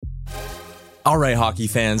All right, hockey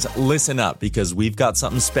fans, listen up because we've got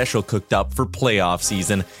something special cooked up for playoff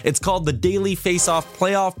season. It's called the Daily Face-Off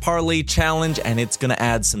Playoff Parlay Challenge, and it's going to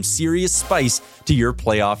add some serious spice to your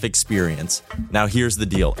playoff experience. Now, here's the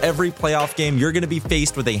deal. Every playoff game, you're going to be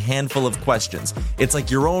faced with a handful of questions. It's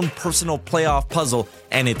like your own personal playoff puzzle,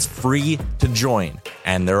 and it's free to join.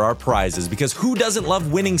 And there are prizes, because who doesn't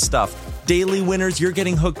love winning stuff? Daily winners, you're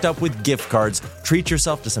getting hooked up with gift cards. Treat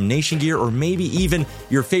yourself to some Nation gear or maybe even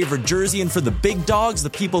your favorite jersey. And for the big dogs, the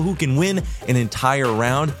people who can win an entire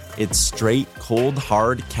round, it's straight, cold,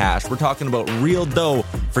 hard cash. We're talking about real dough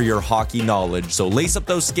for your hockey knowledge. So lace up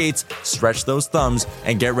those skates, stretch those thumbs,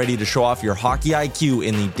 and get ready to show off your hockey IQ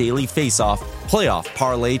in the Daily Face-Off Playoff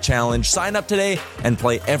Parlay Challenge. Sign up today and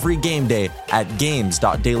play every game day at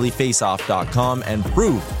games.dailyfaceoff.com and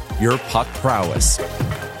prove your puck prowess.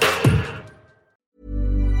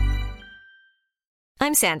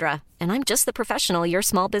 I'm Sandra, and I'm just the professional your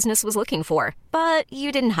small business was looking for. But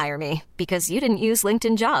you didn't hire me because you didn't use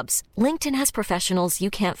LinkedIn Jobs. LinkedIn has professionals you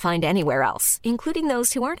can't find anywhere else, including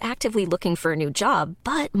those who aren't actively looking for a new job,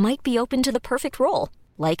 but might be open to the perfect role,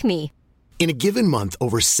 like me. In a given month,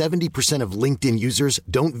 over 70% of LinkedIn users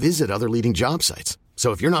don't visit other leading job sites.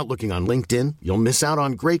 So if you're not looking on LinkedIn, you'll miss out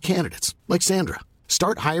on great candidates like Sandra.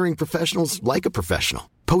 Start hiring professionals like a professional.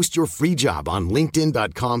 Post your free job on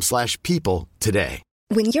linkedin.com/people today.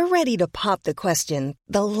 When you're ready to pop the question,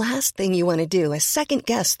 the last thing you want to do is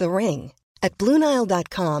second-guess the ring. At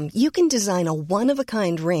BlueNile.com, you can design a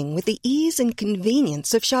one-of-a-kind ring with the ease and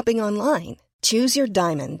convenience of shopping online. Choose your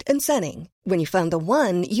diamond and setting. When you find the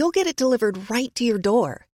one, you'll get it delivered right to your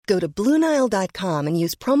door. Go to BlueNile.com and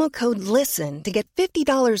use promo code LISTEN to get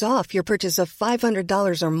 $50 off your purchase of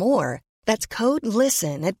 $500 or more. That's code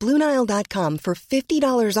LISTEN at BlueNile.com for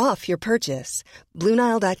 $50 off your purchase.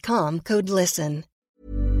 BlueNile.com, code LISTEN.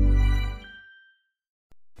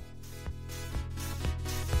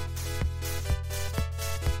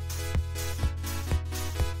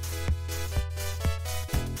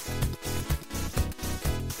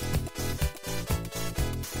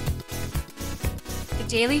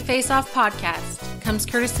 The Daily Face-Off podcast comes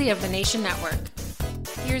courtesy of the Nation Network.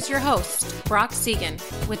 Here's your host, Brock Segan,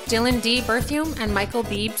 with Dylan D. Berthium and Michael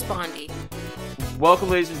Beebs Bondy. Welcome,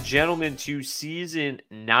 ladies and gentlemen, to Season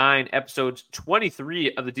 9, Episode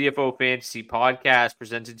 23 of the DFO Fantasy Podcast,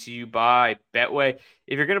 presented to you by Betway.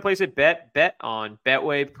 If you're going to place a bet on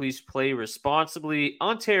Betway. Please play responsibly.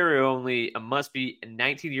 Ontario only, must be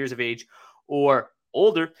 19 years of age or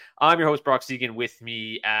older. I'm your host, Brock Segan. With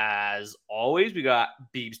me, as always, we got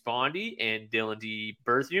Beebs Bondy and Dylan D.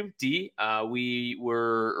 Berthium. D, we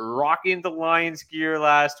were rocking the Lions gear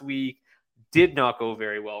last week. Did not go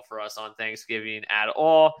very well for us on Thanksgiving at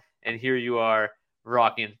all. And here you are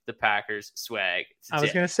rocking the Packers swag today. I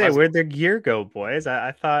was going to say, where'd their gear go, boys?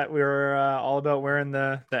 I thought we were all about wearing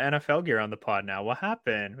the NFL gear on the pod now. What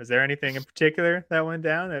happened? Was there anything in particular that went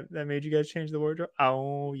down that made you guys change the wardrobe?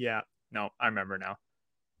 Oh, yeah. No, I remember now.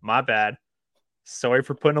 My bad. Sorry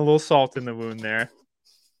for putting a little salt in the wound there.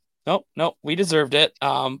 Nope, we deserved it.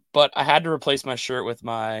 But I had to replace my shirt with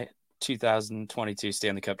my 2022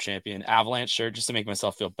 Stanley Cup champion Avalanche shirt just to make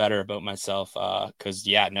myself feel better about myself. Because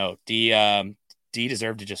D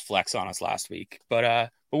deserved to just flex on us last week.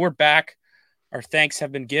 But we're back. Our thanks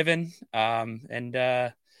have been given. And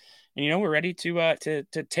we're ready to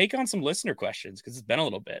take on some listener questions because it's been a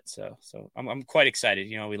little bit. So I'm quite excited.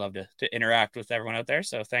 We love to interact with everyone out there.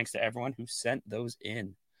 So thanks to everyone who sent those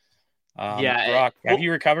in. Brock, have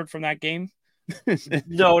you recovered from that game?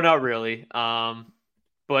 No, not really.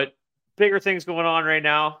 But bigger things going on right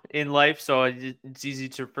now in life, so it's easy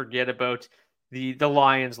to forget about the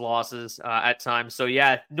Lions losses at times. So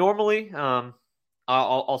yeah, normally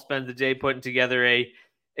I'll spend the day putting together a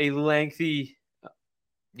lengthy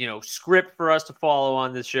script for us to follow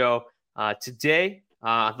on this show. Today,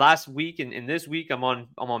 last week and this week, I'm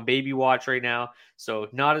on baby watch right now, so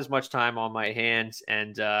not as much time on my hands.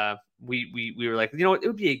 And we were like, it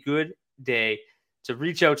would be a good day to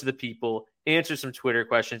reach out to the people, answer some Twitter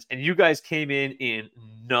questions, and you guys came in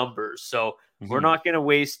numbers. So we're not going to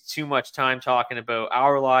waste too much time talking about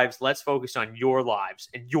our lives. Let's focus on your lives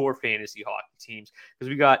and your fantasy hockey teams, because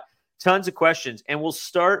we got tons of questions. And we'll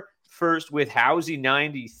start first with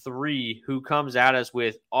Housey93, who comes at us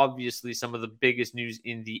with obviously some of the biggest news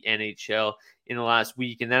in the NHL in the last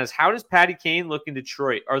week. And that is, how does Patty Kane look in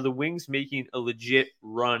Detroit? Are the Wings making a legit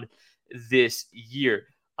run this year?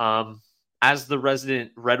 As the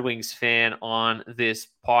resident Red Wings fan on this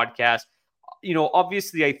podcast,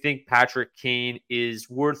 obviously I think Patrick Kane is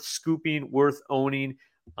worth scooping, worth owning.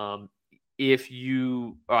 If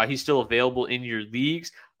he's still available in your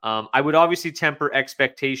leagues. I would obviously temper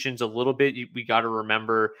expectations a little bit. We got to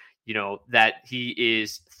remember, that he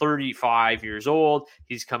is 35 years old.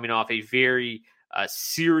 He's coming off a very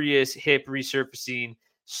serious hip resurfacing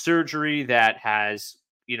surgery that has,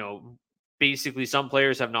 basically some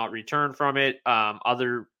players have not returned from it.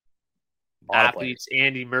 Other athletes,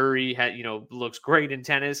 Andy Murray looks great in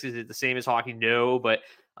tennis. Is it the same as hockey? No, but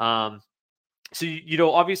so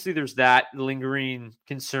obviously there's that lingering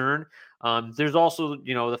concern. There's also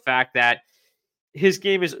the fact that his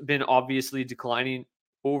game has been obviously declining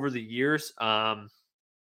over the years.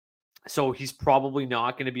 So he's probably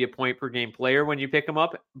not going to be a point per game player when you pick him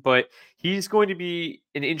up, but he's going to be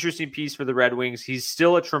an interesting piece for the Red Wings. He's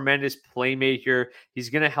still a tremendous playmaker. He's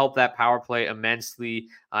going to help that power play immensely.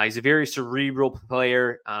 He's a very cerebral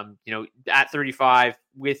player. At 35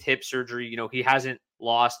 with hip surgery, he hasn't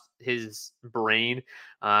lost his brain,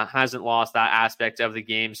 hasn't lost that aspect of the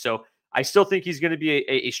game. So I still think he's going to be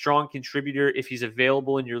a strong contributor. If he's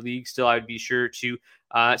available in your league still, I would be sure to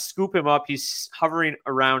scoop him up. He's hovering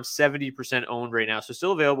around 70% owned right now, so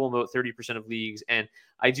still available in about 30% of leagues. And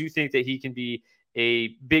I do think that he can be a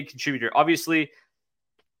big contributor. Obviously,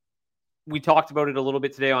 we talked about it a little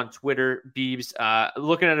bit today on Twitter. Beebs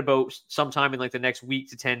looking at about sometime in like the next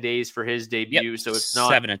week to 10 days for his debut. Yep. So it's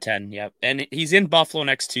not 7 to 10. Yep. And he's in Buffalo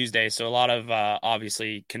next Tuesday. So a lot of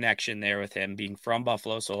obviously connection there with him being from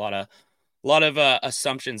Buffalo. So a lot of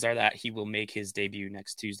assumptions are that he will make his debut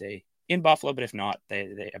next Tuesday in Buffalo. But if not,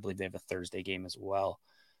 I believe they have a Thursday game as well.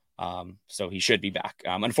 So he should be back.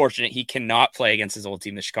 Unfortunately, he cannot play against his old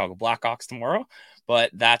team, the Chicago Blackhawks, tomorrow,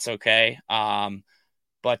 but that's okay.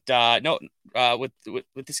 With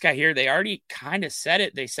this guy here, they already kind of said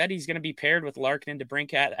it. They said he's going to be paired with Larkin and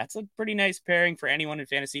DeBrincat. That's a pretty nice pairing for anyone in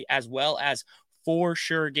fantasy, as well as for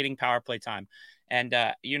sure getting power play time. And,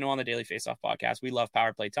 on the Daily Faceoff podcast, we love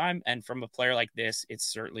power play time. And from a player like this, it's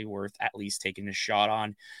certainly worth at least taking a shot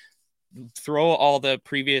on. Throw all the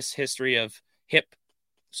previous history of hip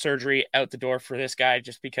surgery out the door for this guy,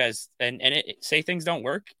 just because, say things don't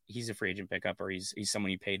work, he's a free agent pickup, or he's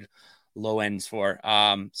someone you paid low ends for.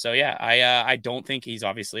 I don't think he's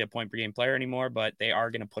obviously a point per game player anymore, but they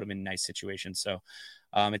are going to put him in nice situations. So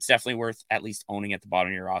it's definitely worth at least owning at the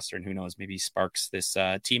bottom of your roster. And who knows, maybe sparks this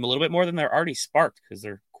team a little bit more than they're already sparked, because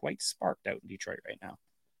they're quite sparked out in Detroit right now.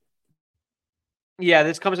 Yeah,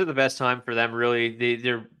 this comes at the best time for them, really.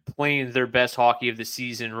 They're playing their best hockey of the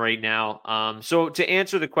season right now. So to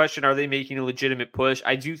answer the question, are they making a legitimate push?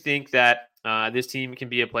 I do think that this team can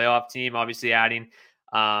be a playoff team. Obviously adding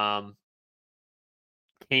Kane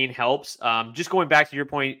helps. Just going back to your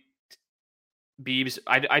point, Beebs,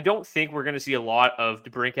 I don't think we're going to see a lot of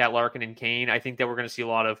DeBrincat, Larkin, and Kane. I think that we're going to see a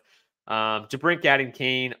lot of DeBrincat and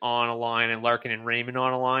Kane on a line and Larkin and Raymond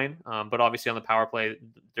on a line. But obviously on the power play,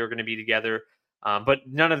 they're going to be together. But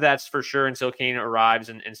none of that's for sure until Kane arrives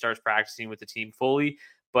and starts practicing with the team fully.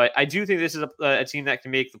 But I do think this is a team that can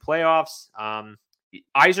make the playoffs.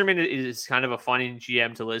 Yzerman is kind of a funny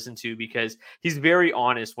GM to listen to, because he's very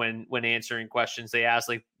honest when answering questions. They ask,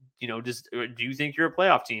 like, do you think you're a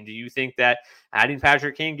playoff team? Do you think that adding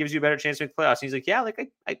Patrick Kane gives you a better chance to make the playoffs? And he's like, yeah,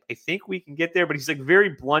 like I think we can get there. But he's like very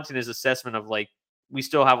blunt in his assessment of, like, we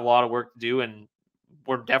still have a lot of work to do, and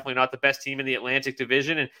we're definitely not the best team in the Atlantic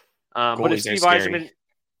Division. And but if Steve Yzerman,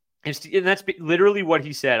 and that's literally what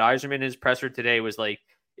he said. Yzerman in his presser today was like,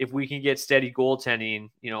 if we can get steady goaltending,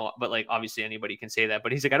 but like obviously anybody can say that,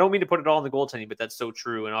 but he's like, I don't mean to put it all in the goaltending, but that's so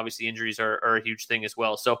true. And obviously injuries are a huge thing as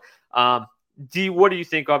well. So D, what do you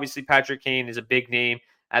think? Obviously Patrick Kane is a big name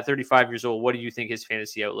at 35 years old. What do you think his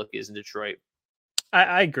fantasy outlook is in Detroit?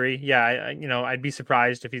 I agree. Yeah, I'd be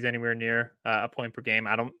surprised if he's anywhere near a point per game.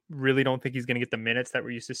 I don't think he's going to get the minutes that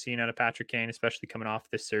we're used to seeing out of Patrick Kane, especially coming off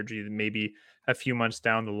this surgery, maybe a few months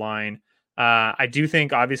down the line. I do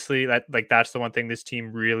think, obviously, that that's the one thing this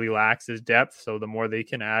team really lacks is depth. So the more they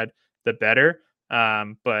can add, the better.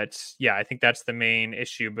 But yeah, I think that's the main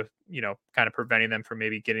issue, but kind of preventing them from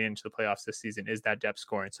maybe getting into the playoffs this season is that depth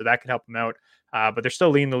scoring. So that could help them out. But they're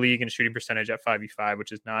still leading the league in shooting percentage at 5v5,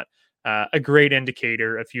 which is not a great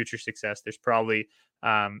indicator of future success. There's probably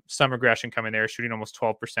some regression coming there, shooting almost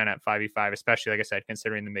 12% at 5v5, especially, like I said,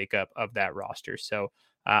 considering the makeup of that roster. So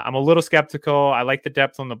I'm a little skeptical. I like the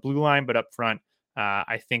depth on the blue line, but up front,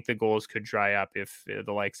 I think the goals could dry up if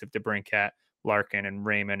the likes of DeBrincat, Larkin, and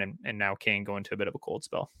Raymond, and now Kane go into a bit of a cold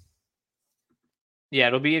spell. Yeah,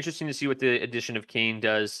 it'll be interesting to see what the addition of Kane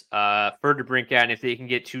does for DeBrincat, and if they can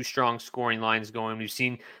get two strong scoring lines going. We've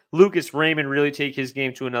seen Lucas Raymond really take his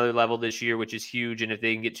game to another level this year, which is huge. And if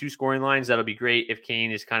they can get two scoring lines, that'll be great. If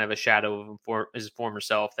Kane is kind of a shadow of his former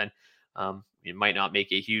self, then it might not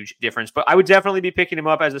make a huge difference. But I would definitely be picking him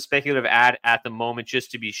up as a speculative ad at the moment,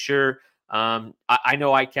 just to be sure. I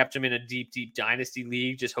know I kept him in a deep dynasty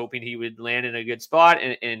league, just hoping he would land in a good spot.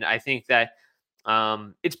 And I think that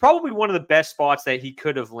it's probably one of the best spots that he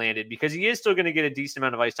could have landed, because he is still going to get a decent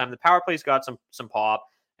amount of ice time. The power play's got some pop,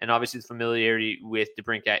 and obviously the familiarity with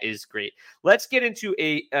DeBrincat is great. Let's get into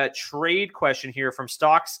a trade question here from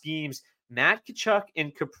Stock Schemes. Matt Tkachuk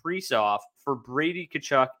and Kaprizov for Brady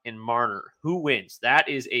Tkachuk and Marner. Who wins? That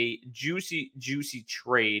is a juicy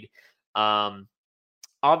trade.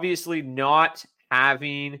 Obviously, not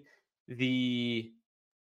having the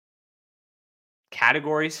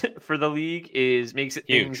categories for the league makes it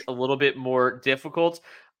things a little bit more difficult.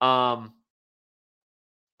 I'll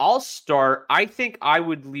start. I think I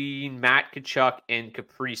would lean Matt Tkachuk and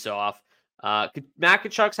Kaprizov. Matt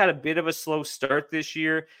Tkachuk's had a bit of a slow start this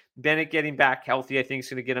year. Bennett getting back healthy, I think, is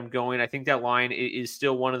going to get him going. I think that line is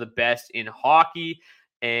still one of the best in hockey,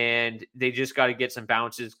 and they just got to get some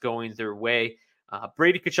bounces going their way.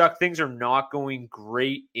 Brady Tkachuk, things are not going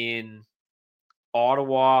great in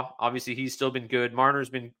Ottawa. Obviously, he's still been good. Marner's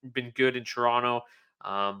been good in Toronto.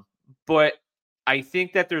 But I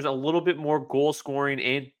think that there's a little bit more goal scoring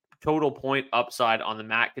and total point upside on the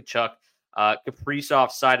Matt Tkachuk,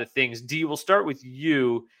 Kaprizov side of things. D, we'll start with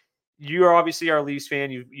you. You're obviously our Leafs fan.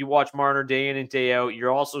 You watch Marner day in and day out. You're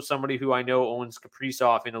also somebody who I know owns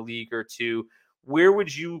Kaprizov in a league or two. Where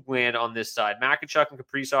would you land on this side? Matt Tkachuk and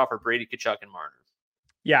Kaprizov, or Brady Tkachuk and Marner?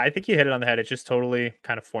 Yeah, I think you hit it on the head. It's just totally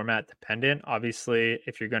kind of format dependent. Obviously,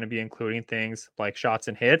 if you're going to be including things like shots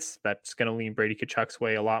and hits, that's going to lean Brady Tkachuk's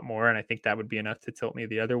way a lot more. And I think that would be enough to tilt me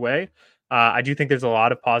the other way. I do think there's a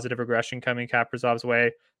lot of positive regression coming Kaprizov's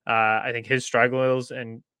way. I think his struggles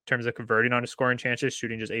in terms of converting on his scoring chances,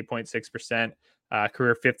 shooting just 8.6%,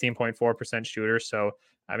 career 15.4% shooter. So,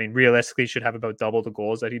 I mean, realistically, should have about double the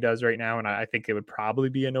goals that he does right now. And I think it would probably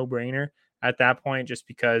be a no-brainer at that point, just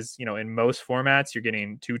because, in most formats, you're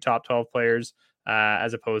getting 2 top 12 players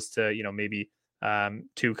as opposed to, maybe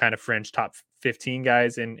 2 kind of fringe top 15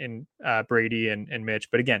 guys in Brady and Mitch.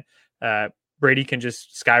 But again, Brady can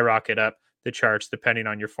just skyrocket up the charts depending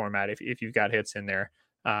on your format if you've got hits in there.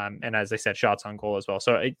 And as I said, shots on goal as well.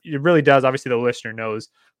 So it really does. Obviously, the listener knows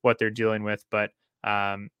what they're dealing with. But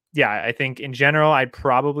yeah, I think in general, I'd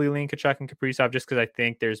probably lean Tkachuk and Kaprizov just because I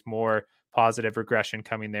think there's more positive regression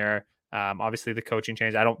coming there. Obviously, the coaching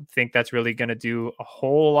change, I don't think that's really going to do a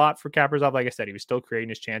whole lot for Kaprizov. Like I said, he was still creating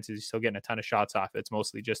his chances. He's still getting a ton of shots off. It's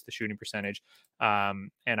mostly just the shooting percentage.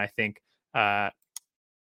 And I think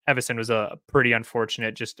Evason was a pretty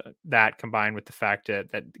unfortunate, just that combined with the fact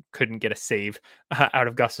that couldn't get a save out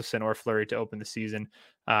of Gustafsson or Fleury to open the season.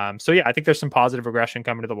 So yeah, I think there's some positive regression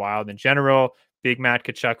coming to the Wild in general. Big Matt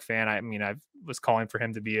Tkachuk fan. I mean, I was calling for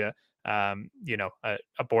him to be a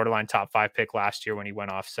borderline top 5 pick last year when he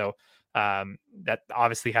went off. So that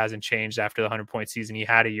obviously hasn't changed after the 100-point season he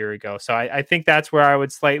had a year ago. So I think that's where I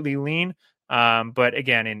would slightly lean. But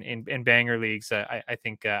again, in banger leagues, I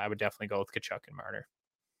think I would definitely go with Tkachuk and Marner.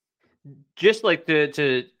 Just like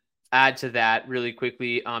to add to that really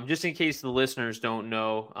quickly, just in case the listeners don't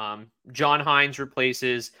know, John Hines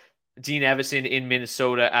replaces Dean Evason in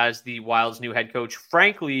Minnesota as the Wild's new head coach.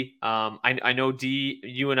 Frankly, I know D,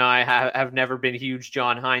 you and I have never been huge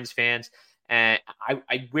John Hines fans, and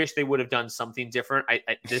I wish they would have done something different.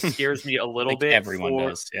 This scares me a little bit. Everyone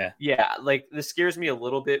does, yeah. Yeah, like this scares me a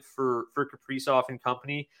little bit for Kaprizov and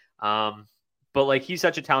company. But like, he's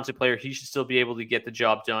such a talented player, he should still be able to get the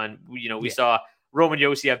job done. We saw Roman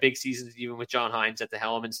Josi have big seasons even with John Hines at the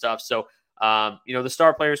helm and stuff. So the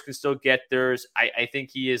star players can still get theirs. I think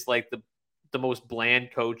he is like the most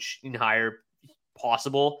bland coach in hire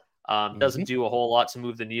possible. Doesn't do a whole lot to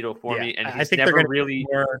move the needle for me. And he's never really.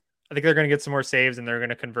 I think they're going to get some more saves and they're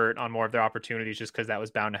going to convert on more of their opportunities just because that was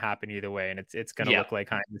bound to happen either way. And it's going to look like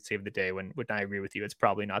Hines would save the day when I agree with you. It's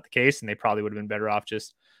probably not the case. And they probably would have been better off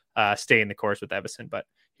just staying the course with Evason. But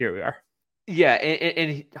here we are. Yeah,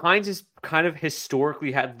 and Hines has kind of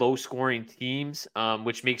historically had low-scoring teams,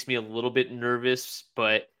 which makes me a little bit nervous,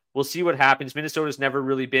 but we'll see what happens. Minnesota's never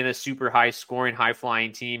really been a super high-scoring,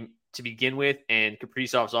 high-flying team to begin with, and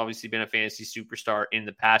Kaprizov's obviously been a fantasy superstar in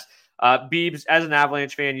the past. Beebs, as an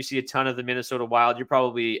Avalanche fan, you see a ton of the Minnesota Wild. You're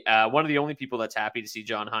probably one of the only people that's happy to see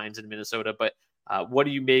John Hines in Minnesota, but what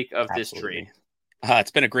do you make of this trade?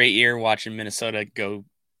 It's been a great year watching Minnesota go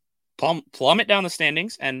plummet down the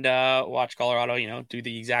standings and watch Colorado, do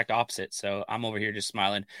the exact opposite. So I'm over here just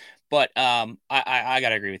smiling. But I got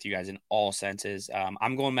to agree with you guys in all senses.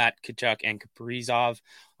 I'm going Matt Tkachuk and Kaprizov,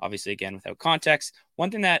 obviously, again, without context. One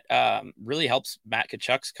thing that really helps Matt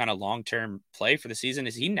Tkachuk's kind of long-term play for the season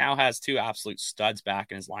is he now has two absolute studs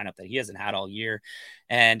back in his lineup that he hasn't had all year.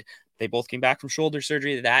 And they both came back from shoulder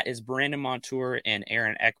surgery. That is Brandon Montour and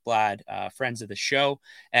Aaron Ekblad, friends of the show.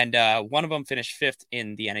 And one of them finished 5th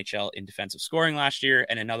in the NHL in defensive scoring last year.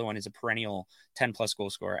 And another one is a perennial 10-plus goal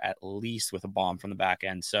scorer, at least with a bomb from the back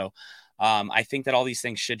end. So I think that all these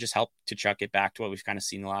things should just help Tkachuk get back to what we've kind of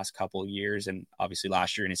seen the last couple of years. And obviously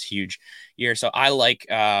last year in his huge year. So I like,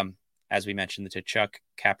 as we mentioned, the Tkachuk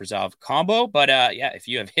Kaprizov combo. But if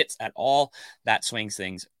you have hits at all, that swings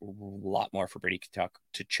things a lot more for Brady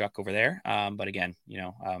Tkachuk over there. But again,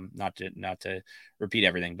 not to repeat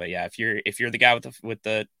everything, but yeah, if you're the guy with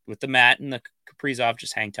the Matt and the Kaprizov,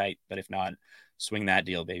 just hang tight. But if not, swing that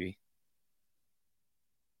deal, baby.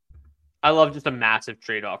 I love just a massive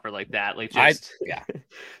trade offer like that.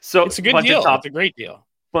 So it's a good deal. It's a great deal.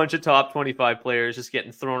 Bunch of top 25 players just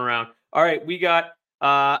getting thrown around. All right, we got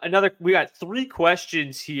we got 3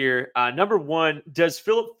 questions here. Number 1, does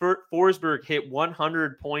Philip Forsberg hit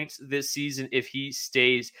 100 points this season if he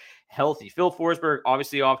stays healthy? Phil Forsberg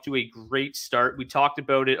obviously off to a great start. We talked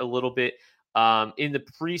about it a little bit in the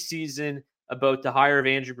preseason about the hire of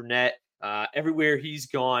Andrew Brunette. Everywhere he's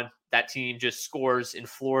gone, that team just scores. In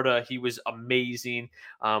Florida, he was amazing.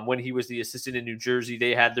 When he was the assistant in New Jersey,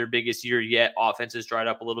 they had their biggest year yet. Offense has dried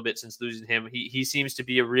up a little bit since losing him. He seems to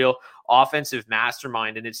be a real offensive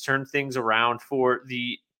mastermind, and it's turned things around for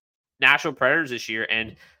the Nashville Predators this year.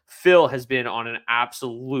 And Phil has been on an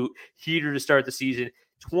absolute heater to start the season.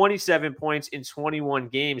 27 points in 21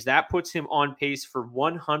 games. That puts him on pace for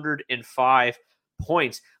 105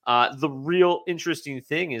 points. The real interesting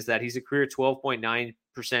thing is that he's a career 12.9%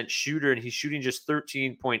 shooter, and he's shooting just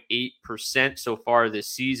 13.8% so far this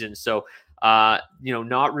season. So,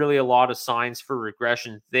 not really a lot of signs for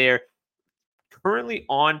regression there. Currently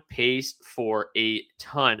on pace for a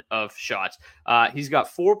ton of shots. He's got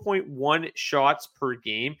 4.1 shots per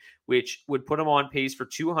game, which would put him on pace for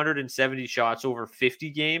 270 shots over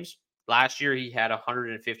 50 games. Last year, he had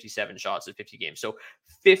 157 shots in 50 games. So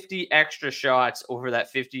 50 extra shots over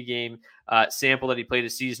that 50-game sample that he played a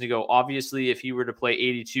season ago. Obviously, if he were to play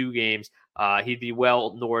 82 games, he'd be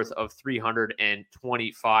well north of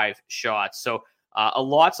 325 shots. So a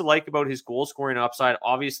lot to like about his goal scoring upside.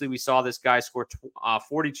 Obviously, we saw this guy score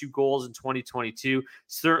 42 goals in 2022.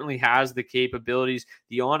 Certainly has the capabilities.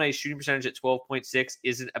 The on-ice shooting percentage at 12.6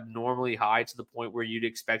 isn't abnormally high to the point where you'd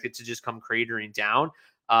expect it to just come cratering down.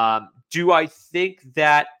 Do I think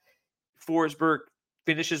that Forsberg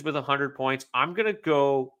finishes with 100 points? I'm going to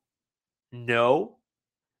go no,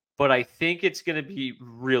 but I think it's going to be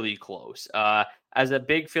really close. As a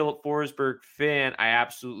big Philip Forsberg fan, I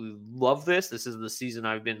absolutely love this. This is the season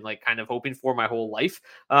I've been kind of hoping for my whole life.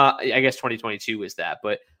 I guess 2022 is that,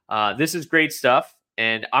 but this is great stuff.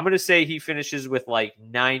 And I'm going to say he finishes with 95.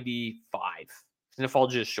 He's going to fall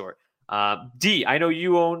just short. D, I know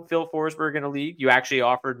you own Phil Forsberg in a league. You actually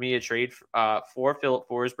offered me a trade for Philip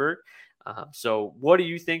Forsberg. So what do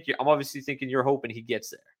you think? I'm obviously thinking you're hoping he gets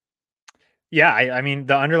there. Yeah, I mean,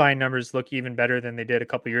 the underlying numbers look even better than they did a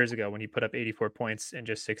couple years ago when he put up 84 points in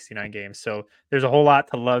just 69 games. So there's a whole lot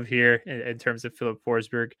to love here in terms of Philip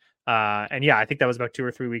Forsberg. And yeah, I think that was about 2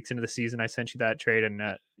 or 3 weeks into the season. I sent you that trade, and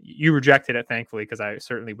you rejected it, thankfully, because I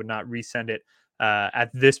certainly would not resend it at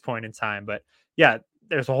this point in time. But yeah,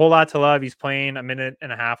 there's a whole lot to love. He's playing a minute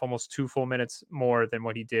and a half, almost 2 full minutes more than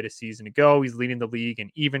what he did a season ago. He's leading the league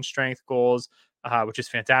in even strength goals, which is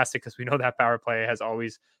fantastic because we know that power play has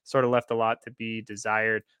always sort of left a lot to be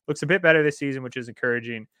desired. Looks a bit better this season, which is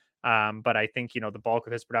encouraging. But I think, the bulk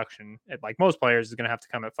of his production, like most players, is going to have to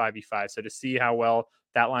come at 5v5. So to see how well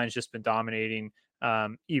that line's just been dominating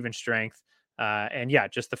even strength. And yeah,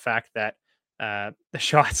 just the fact that the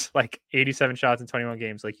shots, 87 shots in 21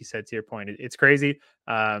 games, like you said, to your point, it's crazy.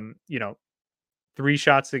 3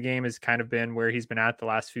 shots a game has kind of been where he's been at the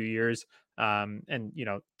last few years. And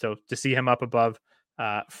so to see him up above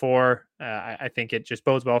 4, I think it just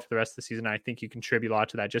bodes well for the rest of the season. I think you contribute a lot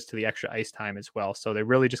to that, just to the extra ice time as well. So they're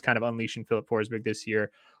really just kind of unleashing Philip Forsberg this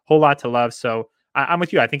year. Whole lot to love. So I'm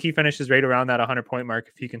with you. I think he finishes right around that 100-point mark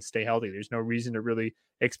if he can stay healthy. There's no reason to really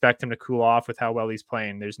expect him to cool off with how well he's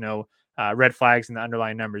playing. There's no red flags in the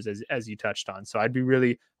underlying numbers, as you touched on. So I'd be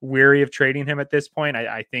really weary of trading him at this point.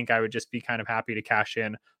 I think I would just be kind of happy to cash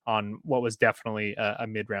in on what was definitely a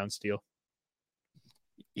mid-round steal.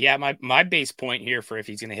 Yeah, my base point here for if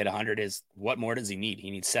he's going to hit 100 is, what more does he need?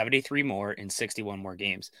 He needs 73 more in 61 more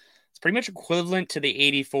games. It's pretty much equivalent to the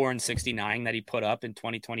 84 and 69 that he put up in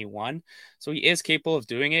 2021. So he is capable of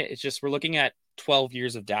doing it. It's just we're looking at 12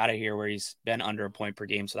 years of data here where he's been under a point per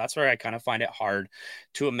game. So that's where I kind of find it hard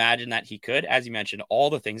to imagine that he could. As you mentioned, all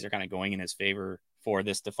the things are kind of going in his favor for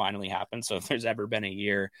this to finally happen. So if there's ever been a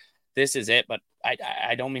year, this is it. But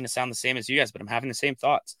I don't mean to sound the same as you guys, but I'm having the same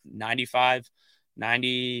thoughts. 95,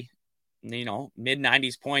 90, mid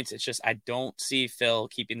 90s points. It's just I don't see Phil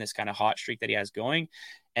keeping this kind of hot streak that he has going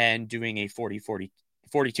and doing a 42-42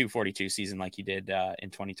 season like he did in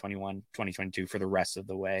 2021, 2022 for the rest of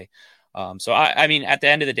the way. So I mean, at the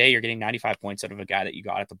end of the day, you're getting 95 points out of a guy that you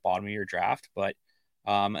got at the bottom of your draft. But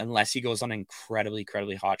unless he goes on an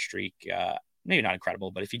incredibly hot streak, maybe not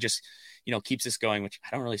incredible, but if he just, keeps this going, which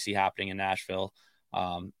I don't really see happening in Nashville,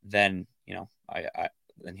 then,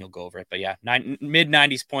 then he'll go over it. But yeah, mid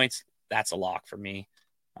 90s points, that's a lock for me.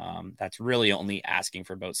 That's really only asking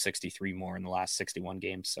for about 63 more in the last 61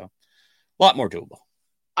 games. So a lot more doable.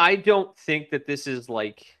 I don't think that this is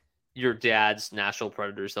like your dad's Nashville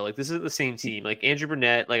Predators. So like, this is the same team. Like Andrew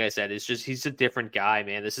Burnett, like I said, he's a different guy,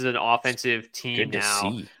 man. This is an offensive team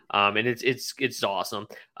now. And it's awesome.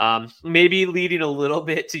 Maybe leading a little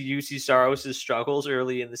bit to UC Saros' struggles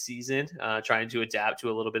early in the season, trying to adapt to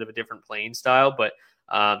a little bit of a different playing style, but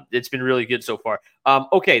it's been really good so far.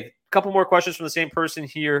 Okay. Couple more questions from the same person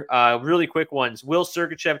here. Really quick ones. Will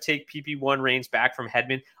Sergachev take PP1 reigns back from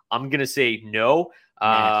Hedman? I'm going to say no.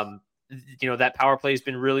 That power play has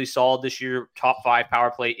been really solid this year. Top 5 power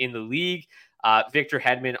play in the league. Victor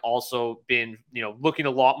Hedman also been, looking a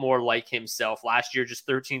lot more like himself. Last year, just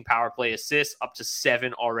 13 power play assists, up to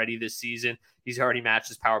 7 already this season. He's already matched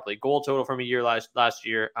his power play goal total from a year last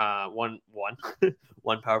year.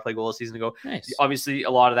 One power play goal a season ago. Nice. Obviously,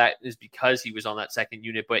 a lot of that is because he was on that second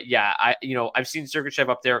unit. But yeah, I've seen Sergachev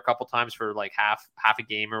up there a couple times for like half a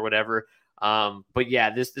game or whatever. But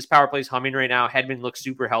yeah, this power play is humming right now. Hedman looks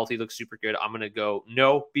super healthy, looks super good. I'm gonna go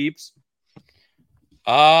no. Beeps.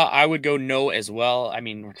 I would go no as well. I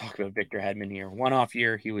mean, we're talking about Victor Hedman here. One-off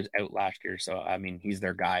year, he was out last year. So, I mean, he's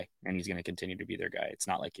their guy, and he's going to continue to be their guy. It's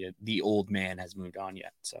not like the old man has moved on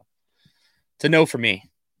yet. So, it's a no for me.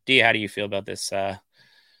 D, how do you feel about this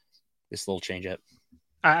little change-up?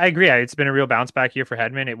 I agree. It's been a real bounce back year for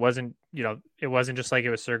Hedman. It wasn't just like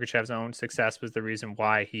it was Sergachev's own success was the reason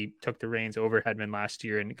why he took the reins over Hedman last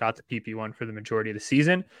year and got the PP1 for the majority of the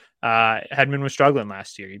season. Hedman was struggling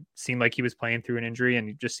last year. He seemed like he was playing through an injury, and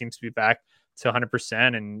he just seems to be back to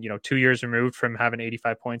 100%. And 2 years removed from having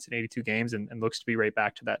 85 points in 82 games, and looks to be right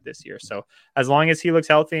back to that this year. So as long as he looks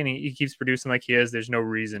healthy and he keeps producing like he is, there's no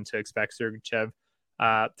reason to expect Sergachev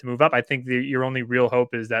to move up. I think your only real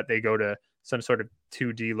hope is that they go to some sort of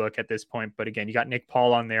 2D look at this point. But again, you got Nick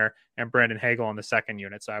Paul on there and Brandon Hagel on the second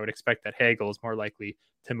unit. So I would expect that Hagel is more likely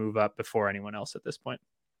to move up before anyone else at this point.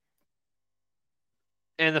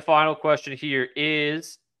 And the final question here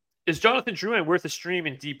is Jonathan Drouin worth a stream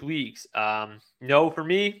in deep leagues? No for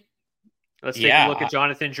me. Let's take a look at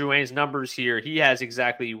Jonathan Drouin's numbers here. He has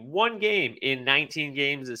exactly 1 game in 19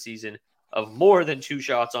 games this season of more than 2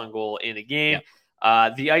 shots on goal in a game.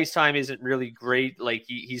 Yep. The ice time isn't really great. Like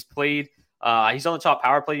he's played. He's on the top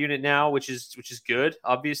power play unit now, which is good,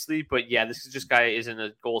 obviously. But yeah, this guy isn't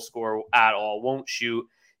a goal scorer at all. Won't shoot.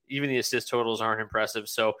 Even the assist totals aren't impressive.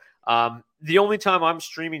 So the only time I'm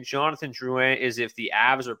streaming Jonathan Drouin is if the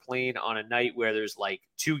Avs are playing on a night where there's like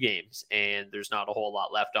 2 games and there's not a whole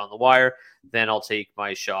lot left on the wire. Then I'll take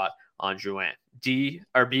my shot on Drouin.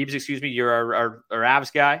 Beebs, excuse me, you're our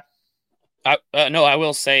Avs guy. No, I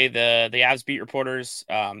will say the Avs beat reporters,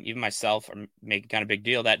 even myself, are making kind of big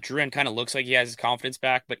deal that Drouin kind of looks like he has his confidence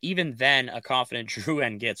back. But even then, a confident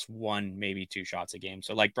Drouin gets 1, maybe 2 shots a game.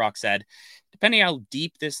 So like Brock said, depending how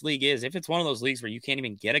deep this league is, if it's one of those leagues where you can't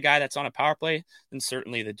even get a guy that's on a power play, then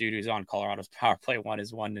certainly the dude who's on Colorado's power play one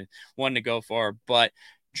is one to go for. But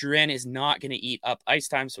Drouin is not going to eat up ice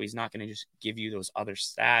time, so he's not going to just give you those other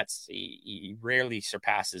stats. He rarely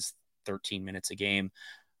surpasses 13 minutes a game.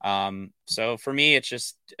 So for me, it's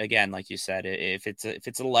just, again, like you said, if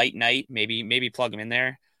it's a light night, maybe plug him in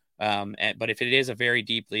there. But if it is a very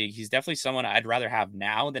deep league, he's definitely someone I'd rather have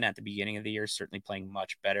now than at the beginning of the year, certainly playing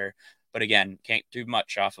much better, but again, can't do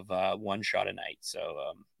much off of 1 shot a night.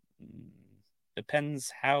 So,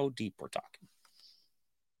 depends how deep we're talking.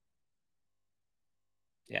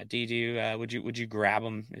 Yeah. Would you grab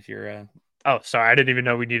him if you're, Oh, sorry. I didn't even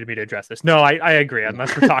know we needed me to address this. No, I agree.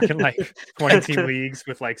 Unless we're talking like 20-team leagues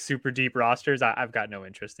with like super deep rosters, I've got no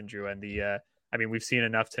interest in Drew. And I mean, we've seen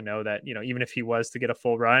enough to know that, even if he was to get a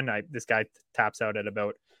full run, this guy taps out at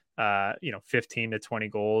about, 15 to 20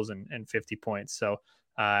 goals and 50 points. So,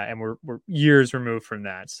 and we're years removed from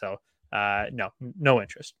that. So, no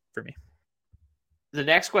interest for me. The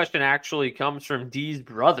next question actually comes from D's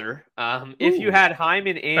brother. If you had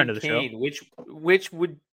Hyman and Kane, which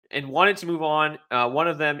would and wanted to move on one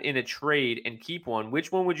of them in a trade and keep one,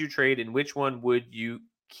 which one would you trade and which one would you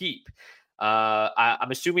keep?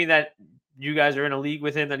 I'm assuming that you guys are in a league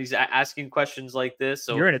with him, that he's asking questions like this.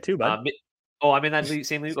 So you're in it too, bud. I'm in that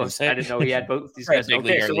same league. Oh, I didn't know he had both these guys.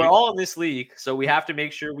 Okay, so we're all in this league. So we have to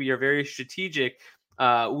make sure we are very strategic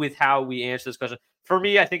with how we answer this question. For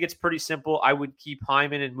me, I think it's pretty simple. I would keep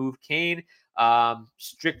Hyman and move Kane,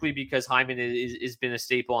 strictly because Hyman has been a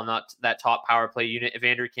staple on that top power play unit.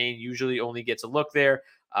 Evander Kane usually only gets a look there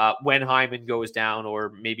when Hyman goes down,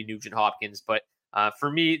 or maybe Nugent Hopkins. But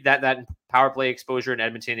for me, that power play exposure in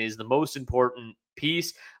Edmonton is the most important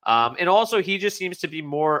piece. And also, he just seems to be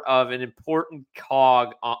more of an important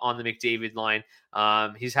cog on the McDavid line.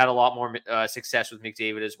 He's had a lot more success with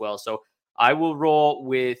McDavid as well. So I will roll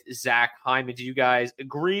with Zach Hyman. Do you guys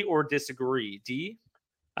agree or disagree? D?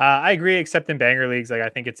 I agree, except in banger leagues. Like, I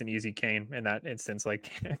think it's an easy Kane in that instance. Like,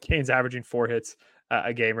 Kane's averaging 4 hits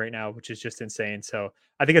a game right now, which is just insane. So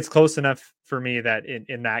I think it's close enough for me that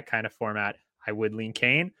in that kind of format, I would lean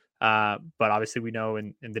Kane. But obviously, we know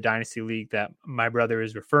in the Dynasty League that my brother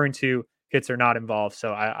is referring to, hits are not involved.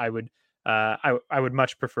 So I would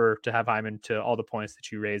much prefer to have Hyman to all the points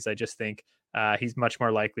that you raised. I just think he's much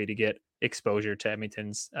more likely to get exposure to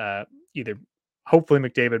Edmonton's either hopefully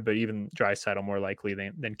McDavid, but even Draisaitl more likely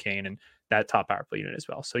than Kane and that top power play unit as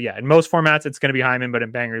well. So yeah, in most formats, it's going to be Hyman, but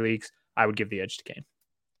in banger leagues, I would give the edge to Kane.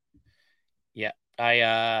 Yeah,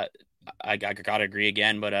 I gotta agree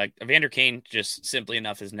again, but Evander Kane just simply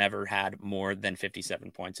enough has never had more than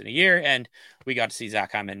 57 points in a year, and we got to see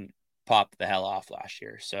Zach Hyman pop the hell off last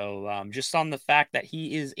year. So just on the fact that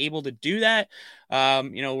he is able to do that,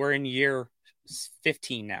 we're in year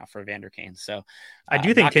 15 now for Evander Kane. So I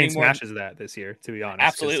do think Kane smashes that this year, to be honest.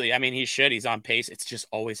 Absolutely. I mean, he should. He's on pace. It's just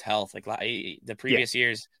always health. Like the previous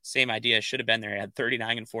years, same idea. Should have been there. He had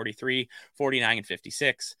 39 and 43, 49 and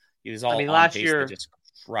 56. He was all on last pace year to just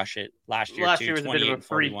crush it. Last year was a bit of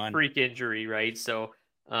a freak injury, right? So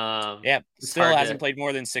still hasn't played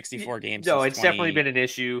more than 64 games. No, it's definitely been an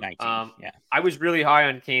issue. I was really high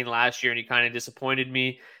on Kane last year, and he kind of disappointed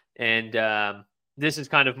me. And this is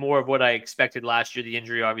kind of more of what I expected last year. The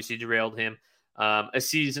injury obviously derailed him a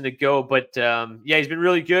season ago, but he's been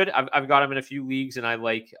really good. I've got him in a few leagues, and I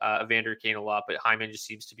like Evander Kane a lot, but Hyman just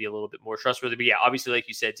seems to be a little bit more trustworthy. But yeah, obviously, like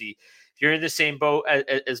you said, D, if you're in the same boat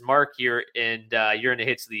as Mark here, and you're in a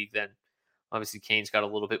hits league, then obviously Kane's got a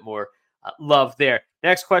little bit more love there.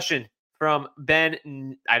 Next question from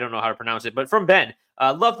Ben. I don't know how to pronounce it, but from Ben.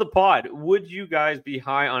 Love the pod. Would you guys be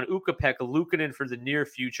high on Ukko-Pekka Luukkonen for the near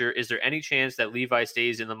future? Is there any chance that Levi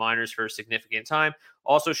stays in the minors for a significant time?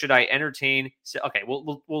 Also, should I entertain? Okay,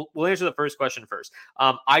 we'll answer the first question first.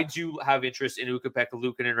 I do have interest in Ukko-Pekka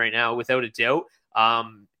Luukkonen right now, without a doubt.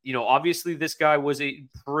 Obviously this guy was a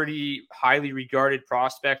pretty highly regarded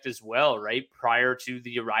prospect as well, right? Prior to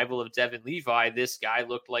the arrival of Devin Levi, this guy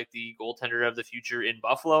looked like the goaltender of the future in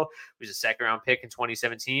Buffalo. He was a second-round pick in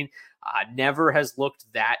 2017. Never has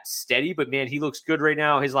looked that steady, but man, he looks good right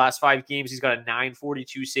now. His last 5 games, he's got a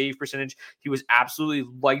 .942 save percentage. He was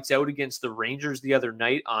absolutely lights out against the Rangers the other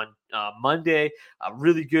night on Monday.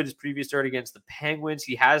 Really good his previous start against the Penguins.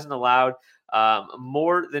 He hasn't allowed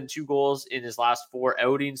more than 2 goals in his last 4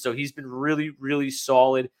 outings. So he's been really, really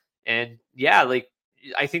solid. And yeah,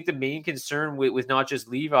 I think the main concern with not just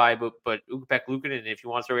Levi, but Ukko-Pekka Luukkonen, if you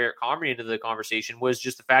want to throw Eric Comrie into the conversation, was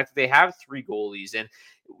just the fact that they have 3 goalies. And,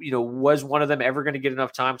 was one of them ever going to get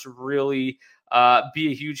enough time to really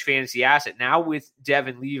be a huge fantasy asset? Now with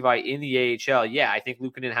Devin Levi in the AHL, I think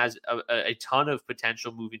Luukkonen has a ton of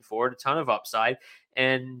potential moving forward, a ton of upside.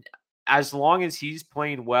 And as long as he's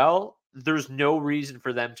playing well, there's no reason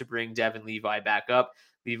for them to bring Devin Levi back up.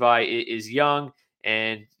 Levi is young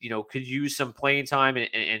and, could use some playing time and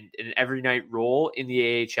an every night role in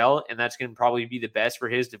the AHL. And that's going to probably be the best for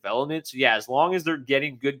his development. So as long as they're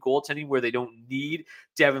getting good goaltending where they don't need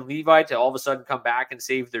Devin Levi to all of a sudden come back and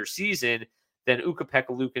save their season, then Ukko-Pekka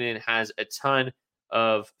Luukkonen has a ton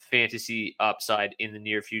of fantasy upside in the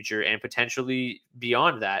near future and potentially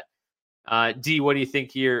beyond that. D, what do you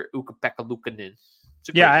think here, Ukko-Pekka Luukkonen?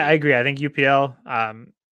 I agree. I think UPL,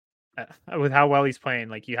 with how well he's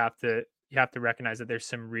playing, you have to recognize that there's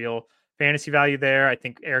some real fantasy value there. I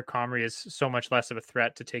think Eric Comrie is so much less of a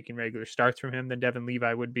threat to taking regular starts from him than Devin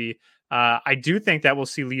Levi would be. I do think that we'll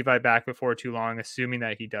see Levi back before too long, assuming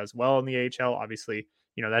that he does well in the AHL. Obviously,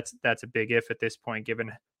 that's a big if at this point,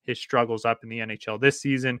 given his struggles up in the NHL this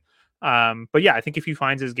season. But I think if he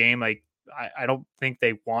finds his game, I don't think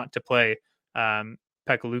they want to play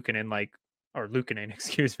Luukkonen,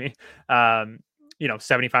 excuse me,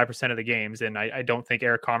 75% of the games. And I don't think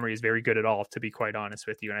Eric Comrie is very good at all, to be quite honest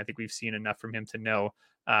with you. And I think we've seen enough from him to know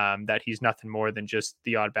that he's nothing more than just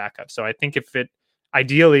the odd backup. So I think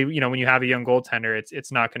ideally, when you have a young goaltender,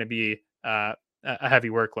 it's not going to be a heavy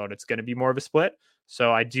workload. It's going to be more of a split.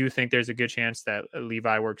 So I do think there's a good chance that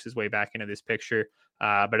Levi works his way back into this picture.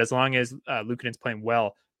 But as long as Luukkonen's playing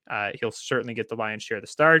well, he'll certainly get the lion's share of the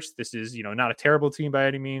starts. This is, not a terrible team by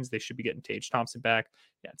any means. They should be getting Tage Thompson back.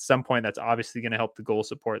 Yeah, at some point, that's obviously going to help the goal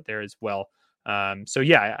support there as well. So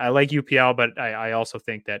yeah, I like UPL, but I also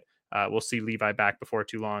think that we'll see Levi back before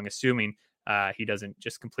too long, assuming he doesn't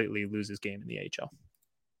just completely lose his game in the AHL.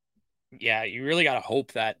 Yeah, you really got to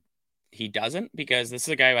hope that he doesn't, because this is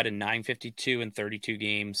a guy who had a 952 in 32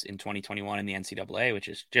 games in 2021 in the NCAA, which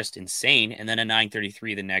is just insane. And then a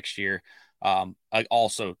 933 the next year,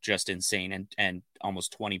 also just insane, and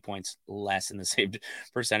almost 20 points less in the saved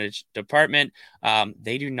percentage department.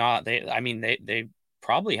 They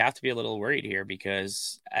probably have to be a little worried here,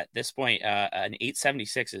 because at this point, an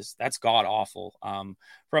 876 that's god awful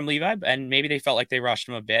from Levi, and maybe they felt like they rushed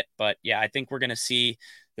him a bit. But yeah, I think we're going to see,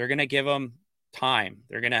 they're going to give him time.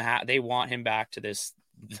 They want him back to this,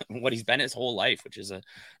 what he's been his whole life, which is a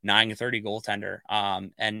 930 goaltender.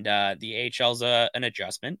 The AHL's an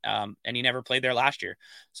adjustment, and he never played there last year.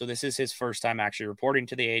 So this is his first time actually reporting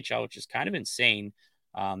to the AHL, which is kind of insane,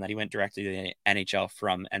 that he went directly to the NHL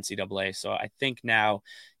from NCAA. So I think now,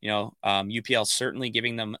 UPL certainly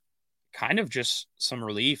giving them kind of just some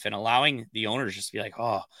relief and allowing the owners just to be like,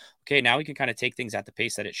 oh, okay, now we can kind of take things at the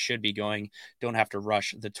pace that it should be going. Don't have to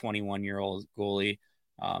rush the 21-year-old goalie.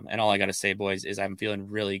 And all I got to say, boys, is I'm feeling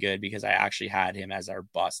really good, because I actually had him as our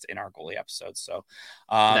bust in our goalie episode. So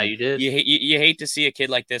no, you did. You hate to see a kid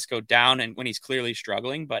like this go down, and when he's clearly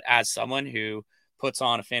struggling, but as someone who puts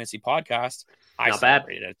on a fantasy podcast, I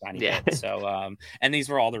celebrated it a tiny bit. So, and these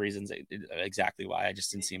were all the reasons exactly why I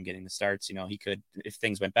just didn't see him getting the starts. He could, if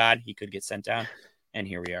things went bad, he could get sent down, and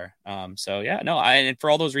here we are. And for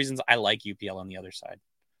all those reasons, I like UPL on the other side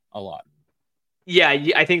a lot. Yeah,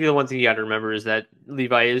 I think the one thing you got to remember is that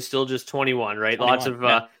Levi is still just 21, right?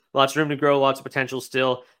 21, lots of room to grow, lots of potential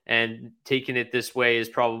still, and taking it this way is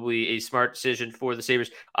probably a smart decision for the Sabres.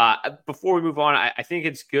 Before we move on, I think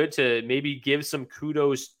it's good to maybe give some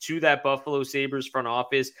kudos to that Buffalo Sabres front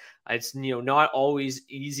office. It's not always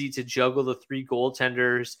easy to juggle the three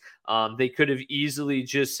goaltenders. They could have easily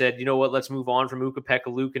just said, you know what, let's move on from Ukko-Pekka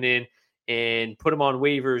Luukkonen and put him on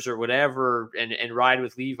waivers or whatever and ride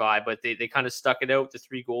with Levi, but they kind of stuck it out with the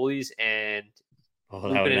three goalies, and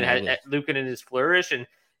Luukkonen has flourished,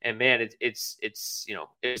 and man, it's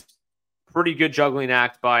pretty good juggling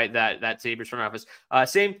act by that Sabres front office.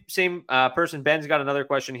 Same person. Ben's got another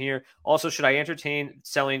question here. Also, should I entertain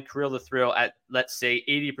selling Kirill the Thrill at, let's say,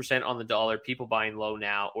 80% on the dollar, people buying low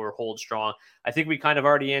now, or hold strong? I think we kind of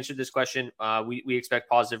already answered this question. We expect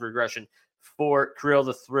positive regression for Kirill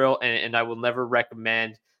the Thrill, and I will never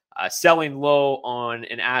recommend selling low on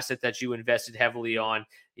an asset that you invested heavily on,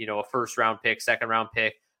 a first round pick, second round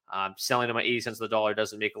pick. Selling them at 80 cents on the dollar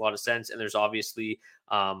doesn't make a lot of sense. And there's obviously,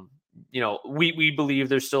 we believe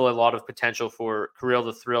there's still a lot of potential for Kirill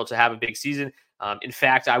the Thrill to have a big season. In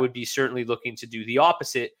fact, I would be certainly looking to do the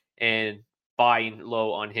opposite and buying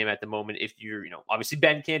low on him at the moment. If you're, obviously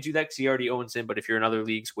Ben can't do that because he already owns him. But if you're in other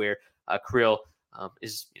leagues where Kirill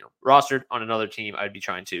is rostered on another team, I'd be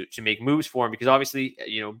trying to make moves for him, because obviously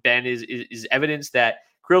Ben is evidence that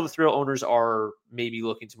Kirill the Thrill owners are maybe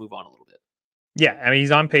looking to move on a little bit. Yeah, I mean,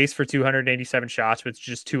 he's on pace for 287 shots, which is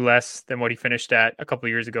just two less than what he finished at a couple of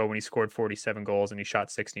years ago when he scored 47 goals and he shot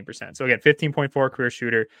 16%. So again, 15.4 career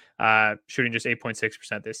shooter, shooting just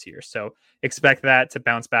 8.6% this year. So expect that to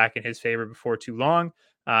bounce back in his favor before too long.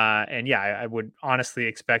 And yeah, I would honestly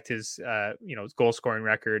expect his, his goal scoring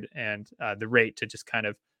record and the rate to just kind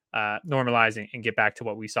of normalize and get back to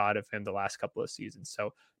what we saw out of him the last couple of seasons.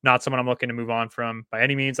 So not someone I'm looking to move on from by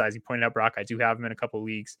any means. As you pointed out, Brock, I do have him in a couple of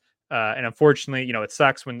leagues. And unfortunately, it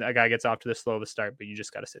sucks when a guy gets off to the slow of a start, but you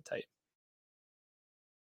just got to sit tight.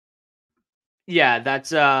 Yeah,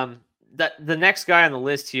 that's that the next guy on the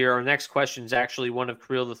list here. Our next question is actually one of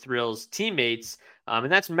Kirill the Thrill's teammates, and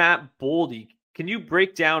that's Matt Boldy. Can you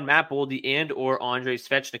break down Matt Boldy and or Andrei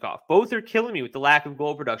Svechnikov? Both are killing me with the lack of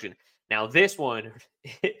goal production. Now, this one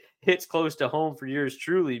hits close to home for yours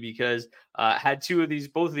truly, because had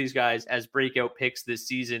both of these guys as breakout picks this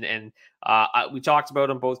season. And we talked about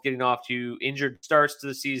them both getting off to injured starts to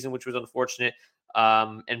the season, which was unfortunate.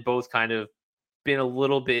 And both kind of been a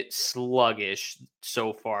little bit sluggish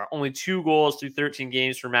so far. Only 2 goals through 13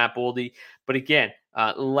 games for Matt Boldy. But again,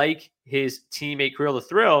 like his teammate Kirill the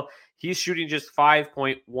Thrill, he's shooting just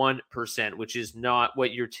 5.1%, which is not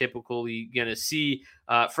what you're typically going to see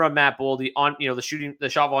from Matt Boldy. On, the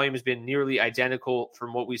shot volume has been nearly identical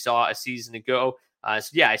from what we saw a season ago. So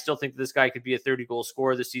yeah, I still think this guy could be a 30-goal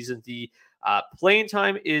scorer this season. The playing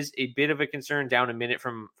time is a bit of a concern, down a minute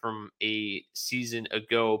from a season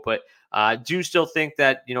ago, but do still think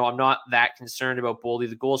that, I'm not that concerned about Boldy.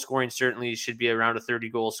 The goal scoring certainly should be around a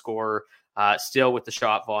 30-goal scorer still with the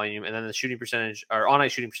shot volume. And then the shooting percentage, or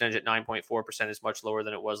on-ice shooting percentage at 9.4% is much lower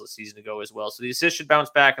than it was a season ago as well. So the assists should bounce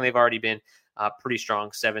back, and they've already been pretty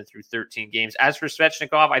strong 7 through 13 games. As for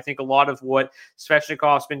Svechnikov, I think a lot of what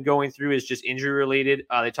Svechnikov's been going through is just injury related.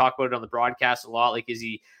 They talk about it on the broadcast a lot. Like, is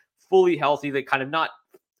he fully healthy? They kind of not,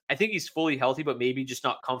 I think he's fully healthy, but maybe just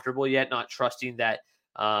not comfortable yet, not trusting that,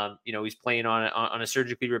 he's playing on a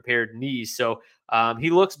surgically repaired knee. So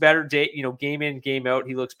he looks better game in, game out.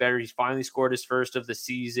 He looks better. He's finally scored his first of the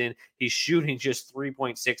season. He's shooting just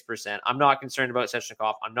 3.6%. I'm not concerned about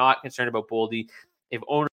Svechnikov. I'm not concerned about Boldy. If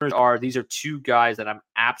owners are, these are two guys that I'm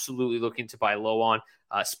absolutely looking to buy low on,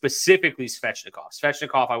 specifically Svechnikov.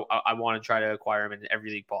 Svechnikov, I want to try to acquire him in every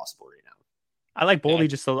league possible right now. I like Boldy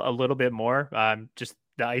just a little bit more. Just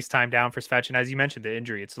the ice time down for Svech. And as you mentioned, the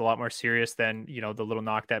injury, it's a lot more serious than, the little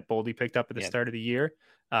knock that Boldy picked up at the start of the year.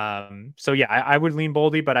 So yeah, I would lean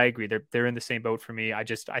Boldy, but I agree. They're in the same boat for me. I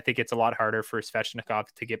think it's a lot harder for Svechnikov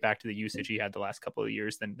to get back to the usage he had the last couple of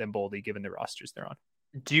years than Boldy, given the rosters they're on.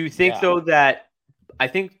 Do you think though that I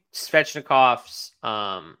think Svechnikov's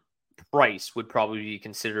price would probably be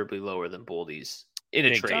considerably lower than Boldy's in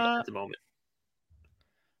a trade at the moment?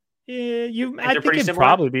 Yeah, I think it'd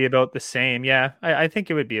probably be about the same. Yeah, I think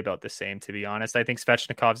it would be about the same, to be honest. I think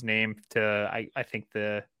Svechnikov's name I think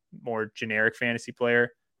the more generic fantasy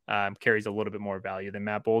player carries a little bit more value than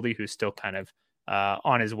Matt Boldy, who's still kind of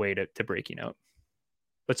on his way to breaking out.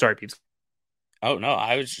 But sorry, Peeps. Oh, no,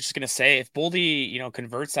 I was just going to say, if Boldy,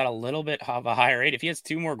 converts at a little bit of a higher rate, if he has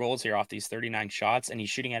 2 more goals here off these 39 shots and he's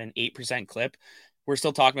shooting at an 8% clip, we're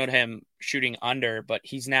still talking about him shooting under, but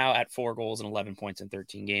he's now at 4 goals and 11 points in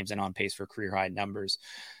 13 games and on pace for career high numbers.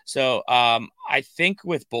 So I think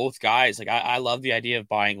with both guys, like I love the idea of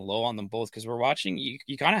buying low on them both, because we're watching,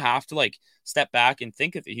 you kind of have to like step back and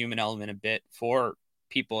think of the human element a bit for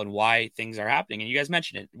people and why things are happening. And you guys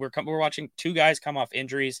mentioned it. We're watching 2 guys come off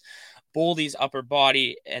injuries, Boldy's upper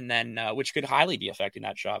body, and then which could highly be affecting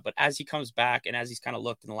that shot. But as he comes back and as he's kind of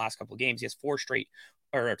looked in the last couple of games, he has 3 straight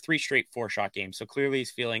 4-shot games. So clearly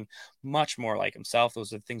he's feeling much more like himself.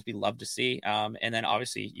 Those are the things we love to see. And then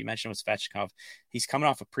obviously you mentioned with Svechnikov, he's coming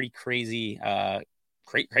off a pretty crazy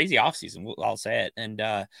offseason, I'll say it. And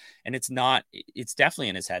it's definitely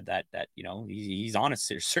in his head that he's on a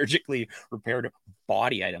surgically repaired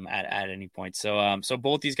body item at any point. So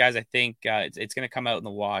both these guys, I think it's going to come out in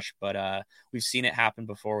the wash, but we've seen it happen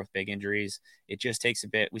before with big injuries. It just takes a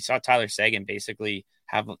bit. We saw Tyler Seguin basically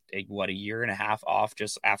have a year and a half off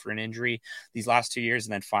just after an injury these last 2 years,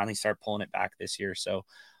 and then finally start pulling it back this year. So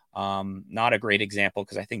not a great example,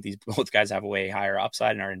 because I think both guys have a way higher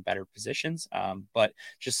upside and are in better positions. But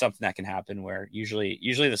just something that can happen where usually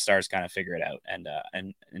the stars kind of figure it out.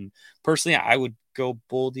 And personally, I would go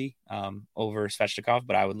Boldy over Svechnikov,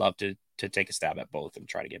 but I would love to take a stab at both and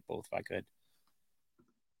try to get both if I could.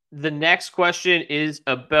 The next question is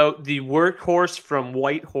about the workhorse from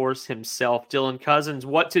Whitehorse himself, Dylan Cousins.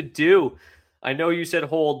 What to do? I know you said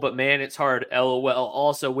hold, but man, it's hard. LOL.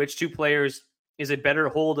 Also, which 2 players is a better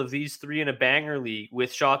hold of these 3 in a banger league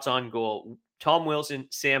with shots on goal? Tom Wilson,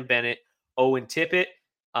 Sam Bennett, Owen Tippett.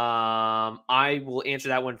 I will answer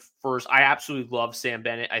that one first. I absolutely love Sam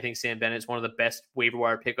Bennett. I think Sam Bennett is one of the best waiver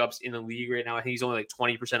wire pickups in the league right now. I think he's only like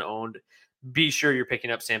 20% owned. Be sure you're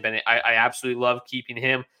picking up Sam Bennett. I absolutely love keeping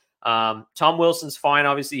him. Tom Wilson's fine.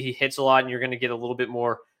 Obviously, he hits a lot, and you're going to get a little bit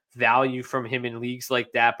more value from him in leagues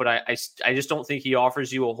like that. But I just don't think he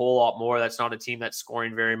offers you a whole lot more. That's not a team that's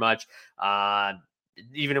scoring very much.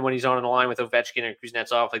 Even when he's on the line with Ovechkin and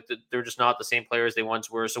Kuznetsov, like they're just not the same players they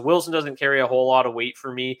once were. So Wilson doesn't carry a whole lot of weight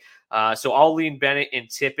for me. So I'll lean Bennett and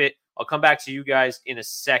Tippett. I'll come back to you guys in a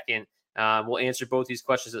second. We'll answer both these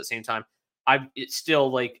questions at the same time. It's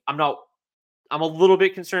still like I'm a little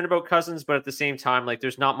bit concerned about Cousins, but at the same time, like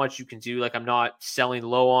there's not much you can do. Like I'm not selling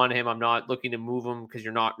low on him. I'm not looking to move him because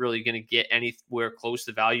you're not really going to get anywhere close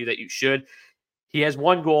to the value that you should. He has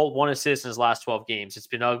 1 goal, 1 assist in his last 12 games. It's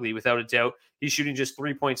been ugly without a doubt. He's shooting just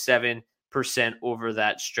 3.7% over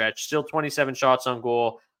that stretch. Still 27 shots on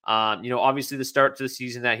goal. Obviously the start to the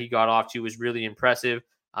season that he got off to was really impressive.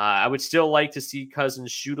 I would still like to see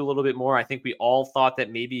Cousins shoot a little bit more. I think we all thought that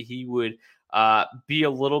maybe he would be a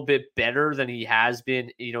little bit better than he has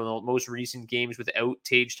been, the most recent games without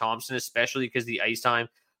Tage Thompson, especially because the ice time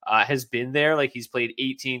has been there. Like he's played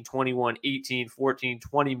 18, 21, 18, 14,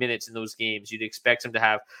 20 minutes in those games. You'd expect him to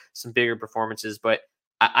have some bigger performances, but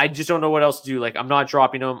I just don't know what else to do. Like I'm not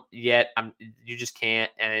dropping him yet. You just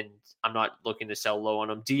can't, and I'm not looking to sell low on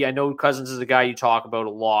him. D, I know Cousins is a guy you talk about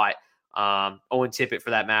a lot. Owen Tippett for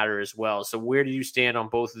that matter as well. So where do you stand on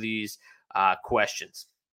both of these questions?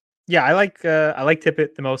 Yeah, I like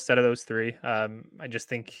Tippett the most out of those three. I just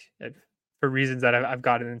think for reasons that I've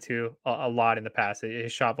gotten into a lot in the past,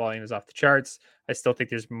 his shot volume is off the charts. I still think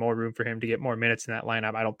there's more room for him to get more minutes in that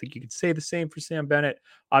lineup. I don't think you could say the same for Sam Bennett.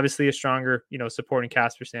 Obviously, a stronger supporting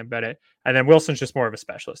cast for Sam Bennett, and then Wilson's just more of a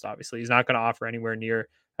specialist. Obviously, he's not going to offer anywhere near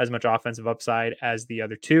as much offensive upside as the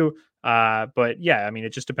other two. But yeah, I mean,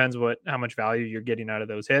 it just depends how much value you're getting out of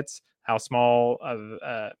those hits, how small of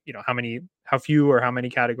how few or how many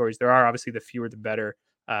categories there are. Obviously, the fewer the better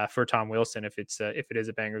for Tom Wilson if it is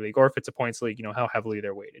a banger league, or if it's a points league, how heavily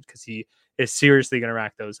they're weighted, because he is seriously going to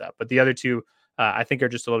rack those up. But the other two, I think, are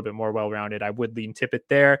just a little bit more well-rounded. I would lean Tippett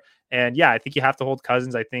there. And yeah, I think you have to hold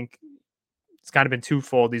Cousins. I think it's kind of been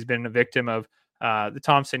twofold. He's been a victim of the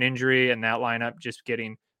Thompson injury and that lineup just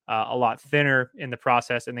getting a lot thinner in the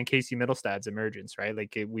process. And then Casey Middlestad's emergence, right?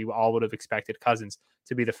 Like we all would have expected Cousins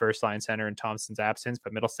to be the first line center in Thompson's absence,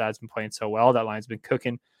 but Middlestad's been playing so well. That line's been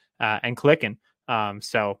cooking and clicking.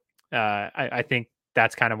 So I think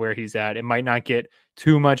that's kind of where he's at. It might not get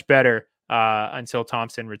too much better until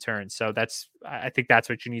Thompson returns. So I think that's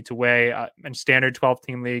what you need to weigh. In standard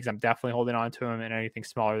 12-team leagues, I'm definitely holding on to him. And anything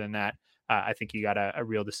smaller than that, I think you got a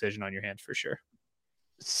real decision on your hands for sure.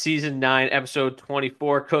 Season 9, episode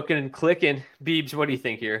 24, cooking and clicking. Beebs, what do you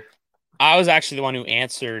think here? I was actually the one who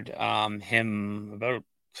answered him about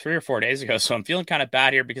 3 or 4 days ago, so I'm feeling kind of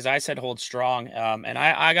bad here because I said hold strong, and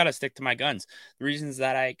I got to stick to my guns. The reasons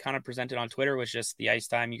that I kind of presented on Twitter was just the ice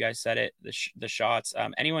time. You guys said it, the shots.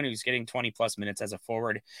 Anyone who's getting 20-plus minutes as a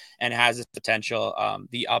forward and has this potential,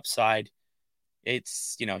 the upside,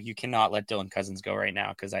 it's, you cannot let Dylan Cousins go right now,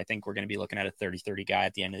 because I think we're going to be looking at a 30-30 guy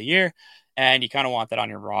at the end of the year, and you kind of want that on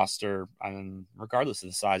your roster, regardless of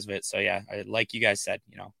the size of it. So yeah, like you guys said,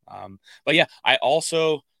 but yeah, I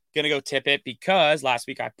also going to go Tippett because last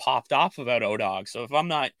week I popped off about O-Dog. So if I'm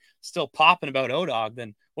not still popping about O-Dog,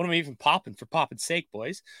 then what am I even popping for popping's sake,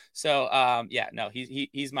 boys? So yeah, no,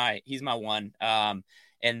 he's my one. And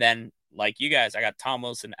then, like you guys, I got Tom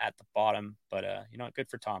Wilson at the bottom, but good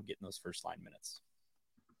for Tom getting those first line minutes.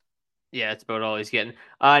 Yeah, it's about all he's getting.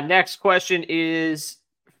 Next question is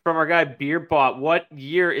from our guy Beerbot. What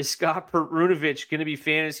year is Scott Perunovich going to be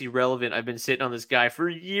fantasy relevant? I've been sitting on this guy for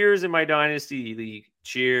years in my dynasty league.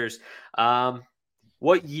 Cheers.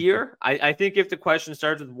 What year? I think if the question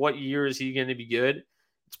starts with what year is he going to be good,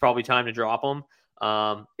 it's probably time to drop him.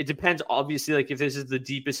 It depends, obviously, like if this is the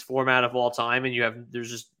deepest format of all time and there's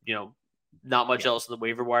just, not much else in the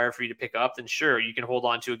waiver wire for you to pick up, then sure, you can hold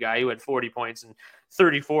on to a guy who had 40 points and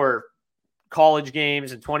 34 college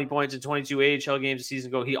games and 20 points and 22 AHL games a season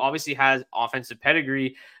ago. He obviously has offensive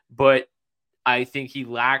pedigree, but I think he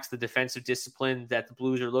lacks the defensive discipline that the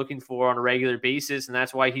Blues are looking for on a regular basis, and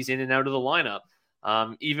that's why he's in and out of the lineup.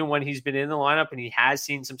 Even when he's been in the lineup and he has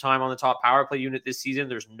seen some time on the top power play unit this season,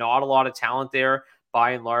 there's not a lot of talent there.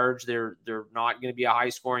 By and large, they're not going to be a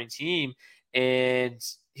high-scoring team, and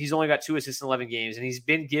he's only got 2 assists in 11 games, and he's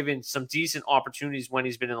been given some decent opportunities when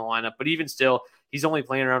he's been in the lineup, but even still, he's only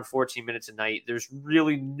playing around 14 minutes a night. There's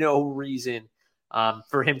really no reason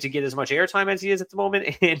for him to get as much airtime as he is at the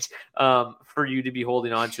moment, and for you to be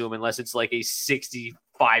holding on to him unless it's like a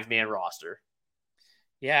 65-man roster.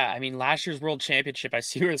 Yeah, I mean, last year's World Championship, I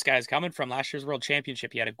see where this guy's coming from. Last year's World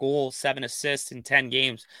Championship, he had a goal, 7 assists in 10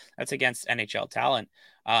 games. That's against NHL talent.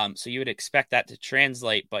 So you would expect that to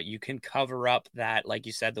translate, but you can cover up that, like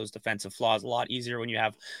you said, those defensive flaws a lot easier when you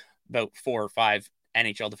have about 4 or 5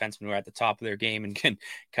 NHL defensemen who are at the top of their game and can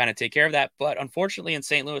kind of take care of that. But unfortunately, in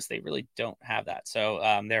St. Louis, they really don't have that.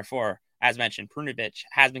 So therefore, as mentioned, Perunovich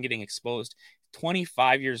has been getting exposed.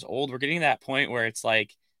 25 years old. We're getting to that point where it's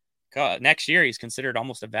like, next year he's considered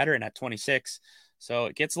almost a veteran at 26, so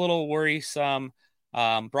it gets a little worrisome.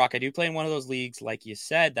 Brock, I do play in one of those leagues, like you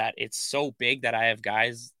said, that it's so big that I have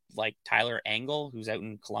guys like Tyler Angle, who's out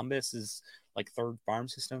in Columbus, is like third farm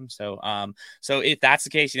system. So if that's the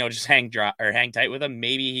case, just hang tight with him.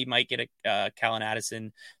 Maybe he might get a Callan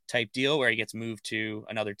Addison type deal where he gets moved to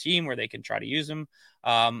another team where they can try to use him.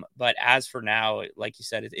 But as for now, like you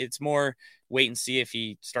said, it's more wait and see if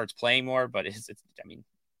he starts playing more. But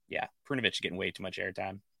yeah, Perunovich is getting way too much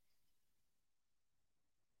airtime.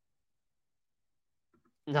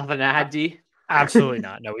 Nothing to add, D? Absolutely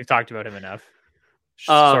not. No, we've talked about him enough.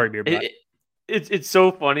 Sorry, Beerbot. It's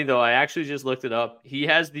so funny though. I actually just looked it up. He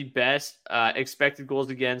has the best expected goals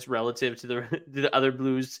against relative to the other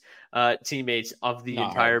Blues teammates of the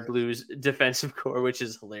entire Blues defensive core, which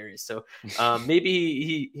is hilarious. So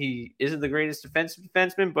maybe he isn't the greatest defensive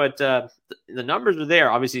defenseman, but the numbers are there.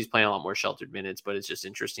 Obviously, he's playing a lot more sheltered minutes, but it's just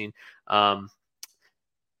interesting. The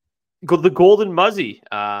Golden Muzzy,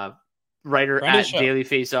 writer at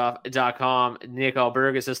dailyfaceoff.com, Nick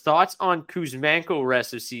Alberga, says thoughts on Kuzmenko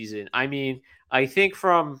rest of season. I mean, I think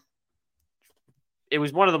it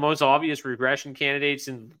was one of the most obvious regression candidates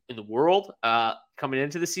in the world coming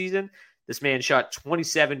into the season. This man shot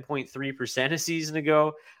 27.3% a season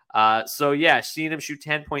ago. So yeah, seeing him shoot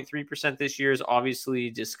 10.3% this year is obviously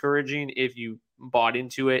discouraging if you bought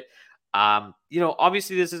into it.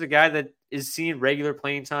 Obviously this is a guy that is seeing regular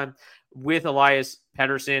playing time with Elias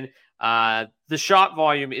Pettersson. The shot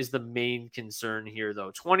volume is the main concern here,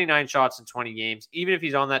 though. 29 shots in 20 games. Even if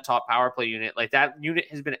he's on that top power play unit, like that unit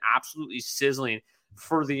has been absolutely sizzling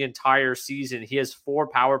for the entire season. He has 4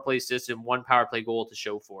 power play assists and 1 power play goal to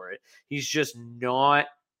show for it. He's just not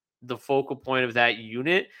the focal point of that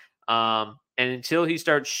unit. And until he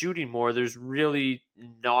starts shooting more, there's really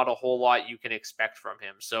not a whole lot you can expect from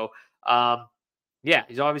him. So,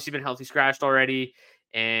 he's obviously been healthy scratched already.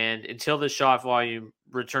 And until the shot volume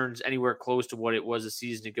returns anywhere close to what it was a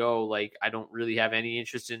season ago, like I don't really have any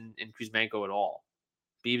interest in Kuzmenko at all.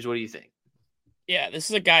 Beebs, what do you think? Yeah, this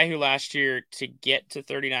is a guy who last year, to get to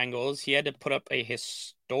 39 goals, he had to put up a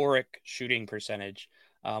historic shooting percentage.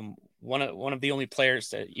 One of the only players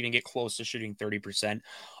to even get close to shooting 30%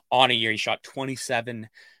 on a year. He shot 27.3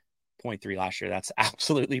 last year. That's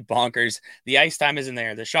absolutely bonkers. The ice time isn't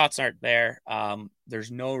there. The shots aren't there.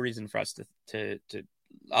 There's no reason for us to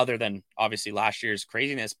other than obviously last year's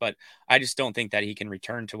craziness, but I just don't think that he can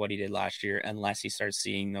return to what he did last year unless he starts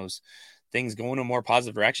seeing those things go in a more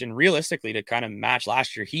positive direction. Realistically, to kind of match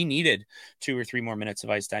last year, he needed 2 or 3 more minutes of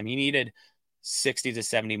ice time. He needed 60 to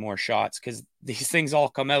 70 more shots because these things all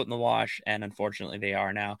come out in the wash, and unfortunately they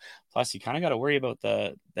are now. Plus, you kind of got to worry about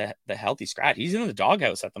the healthy scratch. He's in the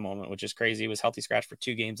doghouse at the moment, which is crazy. He was healthy scratch for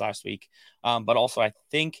 2 games last week. But also, I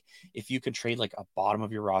think if you could trade like a bottom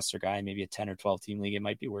of your roster guy, maybe a 10 or 12 team league, it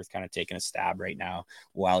might be worth kind of taking a stab right now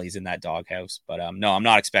while he's in that doghouse. But no, I'm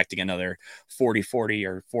not expecting another 40-40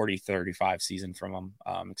 or 40-35 season from him,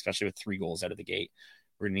 especially with 3 goals out of the gate.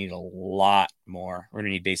 We're going to need a lot more. We're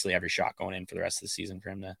going to need basically every shot going in for the rest of the season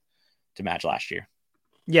for him to match last year.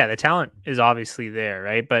 Yeah, the talent is obviously there,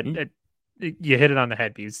 right? But you hit it on the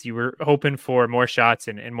head, because you were hoping for more shots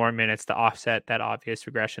and more minutes to offset that obvious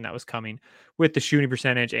regression that was coming with the shooting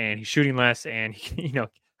percentage, and he's shooting less and,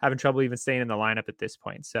 having trouble even staying in the lineup at this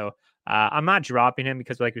point. So I'm not dropping him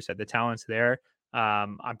because, like you said, the talent's there.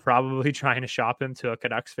 I'm probably trying to shop him to a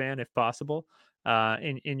Canucks fan if possible.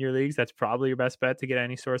 In your leagues, that's probably your best bet to get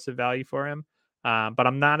any source of value for him. But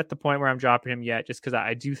I'm not at the point where I'm dropping him yet, just because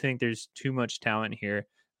I do think there's too much talent here.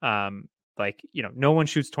 No one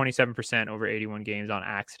shoots 27% over 81 games on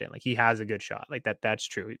accident. Like, he has a good shot, like that's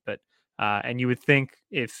true. But and you would think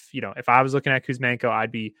if I was looking at Kuzmenko,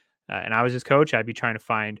 I'd be and I was his coach, I'd be trying to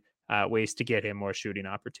find ways to get him more shooting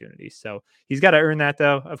opportunities. So he's got to earn that,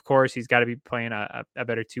 though. Of course, he's got to be playing a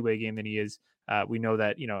better 2-way game than he is. We know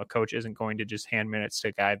that, a coach isn't going to just hand minutes to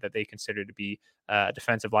a guy that they consider to be a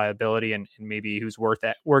defensive liability and maybe whose work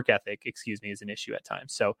ethic, is an issue at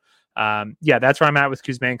times. So, that's where I'm at with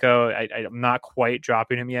Kuzmenko. I'm not quite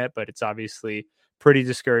dropping him yet, but it's obviously pretty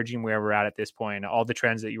discouraging where we're at this point. All the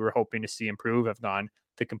trends that you were hoping to see improve have gone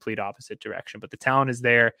the complete opposite direction, but the talent is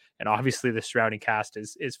there. And obviously the surrounding cast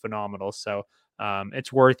is phenomenal. So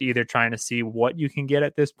it's worth either trying to see what you can get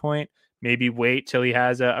at this point, maybe wait till he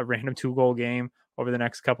has a random 2-goal game over the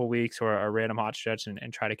next couple weeks or a random hot stretch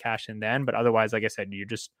and try to cash in then. But otherwise, like I said, you're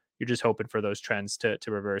just hoping for those trends to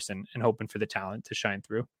reverse and hoping for the talent to shine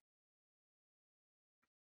through.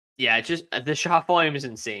 Yeah, just the shot volume is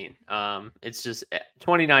insane. It's just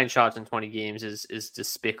 29 shots in 20 games is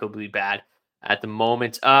despicably bad at the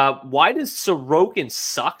moment. Why does Sorokin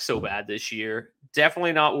suck so bad this year?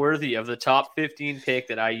 Definitely not worthy of the top 15 pick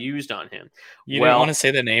that I used on him. You didn't want to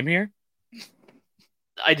say the name here?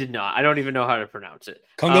 I did not. I don't even know how to pronounce it.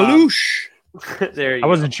 Kongaloosh. There you I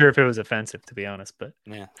wasn't go. sure if it was offensive, to be honest, but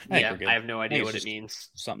I have no idea what it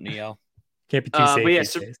means. Something to yell. Can't be too safe. But yeah,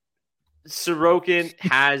 Sorokin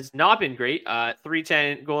has not been great.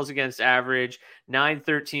 310 goals against average,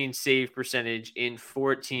 913 save percentage in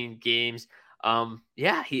 14 games.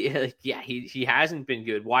 He hasn't been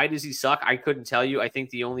good. Why does he suck? I couldn't tell you. I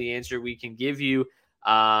think the only answer we can give you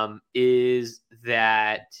is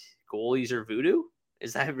that goalies are voodoo.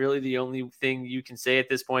 Is that really the only thing you can say at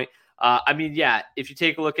this point? I mean, yeah, if you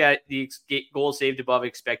take a look at the goals saved above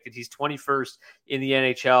expected, he's 21st in the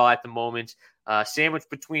NHL at the moment, sandwiched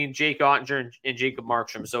between Jake Ottinger and Jacob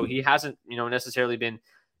Markstrom. So he hasn't, necessarily been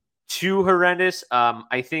too horrendous.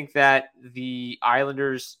 I think that the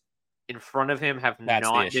Islanders in front of him have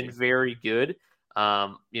not been very good.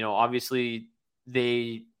 Obviously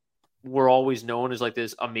they were always known as like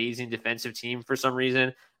this amazing defensive team for some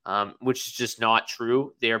reason, which is just not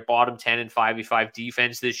true. They are bottom 10 in 5v5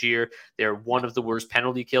 defense this year. They're one of the worst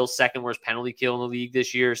penalty kills, second worst penalty kill in the league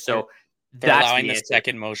this year. So they're allowing the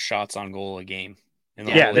second most shots on goal a game.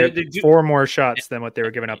 They're 4 more shots than what they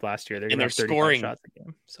were giving up last year. They're scoring shots a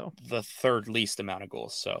game. So the third least amount of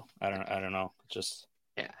goals. So I don't know.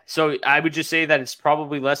 So I would just say that it's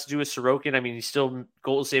probably less to do with Sorokin. I mean, he's still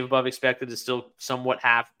goal save above expected is still somewhat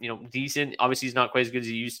decent. Obviously, he's not quite as good as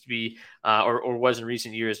he used to be or was in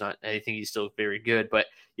recent years. I think he's still very good. But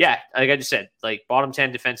yeah, like I just said, like bottom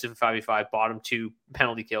 10 defensive 5v5, bottom 2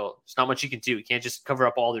 penalty kill. It's not much you can do. You can't just cover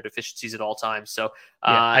up all their deficiencies at all times. So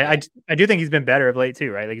I do think he's been better of late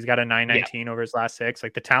too, right? Like he's got a 919 over his last 6.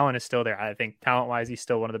 Like the talent is still there. I think talent wise, he's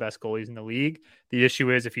still one of the best goalies in the league. The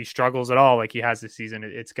issue is if he struggles at all, like he has this season,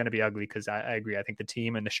 it's going to be ugly because I agree. I think the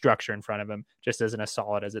team and the structure in front of him just isn't as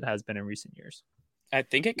solid as it has been in recent years. I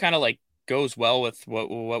think it kind of like goes well with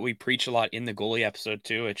what we preach a lot in the goalie episode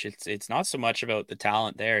too. It's not so much about the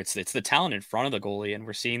talent there. It's the talent in front of the goalie, and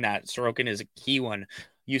we're seeing that Sorokin is a key one.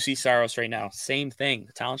 You see Saros right now, same thing.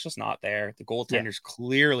 The talent's just not there. The goaltender's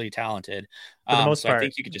clearly talented. For the most part, I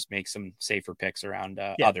think you could just make some safer picks around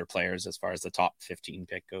other players as far as the top 15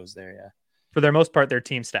 pick goes there. Yeah. For their most part, they're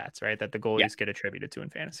team stats, right? That the goalies get attributed to in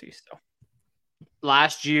fantasy. So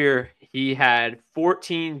last year he had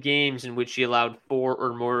 14 games in which he allowed 4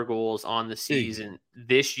 or more goals on the season.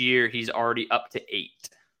 This year he's already up to 8.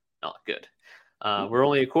 Not good. We're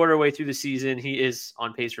only a quarter way through the season. He is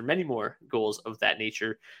on pace for many more goals of that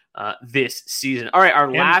nature this season. All right,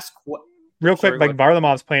 real quick, like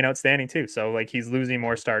Varlamov's playing outstanding too. So like he's losing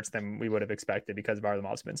more starts than we would have expected because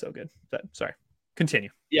Varlamov's been so good. But, sorry, continue.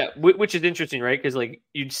 Yeah, which is interesting, right? Because like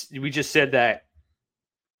we just said that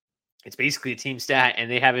it's basically a team stat, and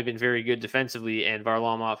they haven't been very good defensively, and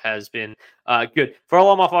Varlamov has been good.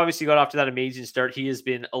 Varlamov obviously got off to that amazing start. He has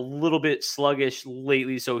been a little bit sluggish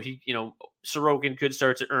lately, so Sorokin could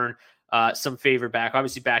start to earn some favor back.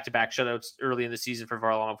 Obviously, back-to-back shutouts early in the season for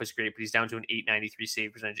Varlamov was great, but he's down to an .893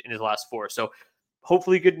 save percentage in his last 4. So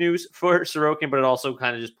hopefully good news for Sorokin, but it also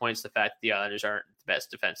kind of just points to the fact that the Islanders aren't the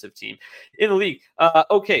best defensive team in the league.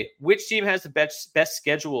 Okay, which team has the best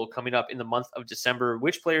schedule coming up in the month of December?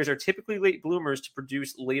 Which players are typically late bloomers to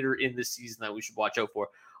produce later in the season that we should watch out for?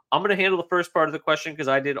 I'm going to handle the first part of the question because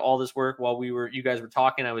I did all this work while you guys were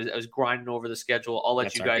talking. I was grinding over the schedule. I'll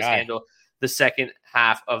let you guys handle the second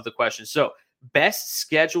half of the question. So, best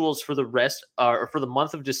schedules for the rest or for the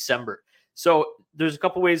month of December. So there's a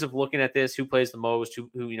couple ways of looking at this: who plays the most,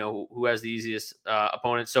 who has the easiest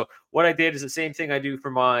opponent. So what I did is the same thing I do for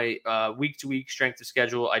my week-to-week strength of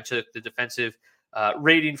schedule. I took the defensive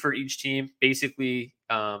rating for each team, basically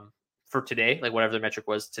for today, like whatever the metric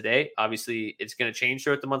was today. Obviously, it's going to change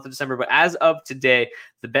throughout the month of December, but as of today,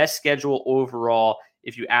 the best schedule overall,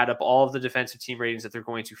 if you add up all of the defensive team ratings that they're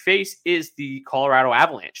going to face, is the Colorado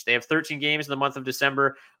Avalanche. They have 13 games in the month of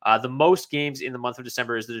December. The most games in the month of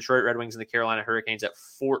December is the Detroit Red Wings and the Carolina Hurricanes at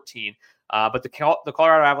 14. But the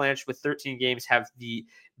Colorado Avalanche with 13 games have the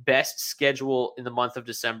best schedule in the month of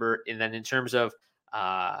December. And then in terms of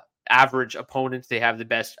average opponents, they have the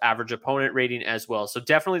best average opponent rating as well. So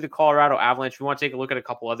definitely the Colorado Avalanche. We want to take a look at a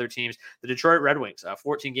couple other teams. The Detroit Red Wings,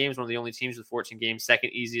 14 games, one of the only teams with 14 games,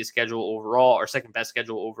 second easiest schedule overall, or second best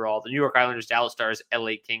schedule overall. The New York Islanders, Dallas Stars,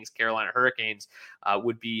 LA Kings, Carolina Hurricanes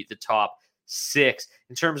would be the top 6.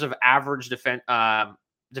 In terms of average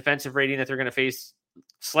defensive rating that they're going to face,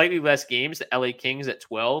 slightly less games, the LA Kings at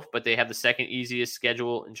 12, but they have the second easiest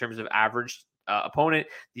schedule in terms of average opponent.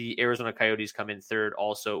 The Arizona Coyotes come in third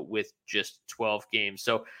also with just 12 games.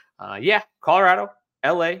 So Colorado,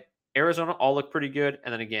 LA, Arizona all look pretty good.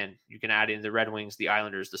 And then again, you can add in the Red Wings, the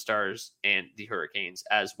Islanders, the Stars, and the Hurricanes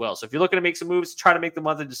as well. So if you're looking to make some moves to try to make the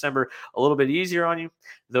month of December a little bit easier on you,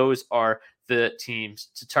 those are the teams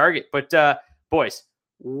to target. But boys,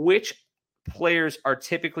 which players are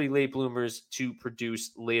typically late bloomers to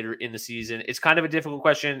produce later in the season? It's kind of a difficult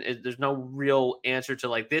question. There's no real answer to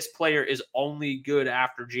like this player is only good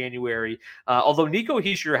after January. Although Nico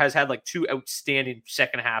Hischier has had like 2 outstanding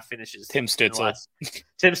second half finishes. Tim Stützle.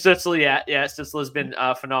 Yeah. Stützle has been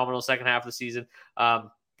phenomenal second half of the season.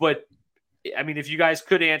 But I mean, if you guys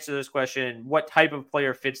could answer this question, what type of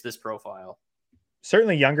player fits this profile?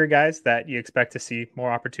 certainly younger guys that you expect to see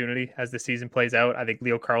more opportunity as the season plays out. I think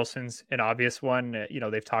Leo Carlsson's an obvious one.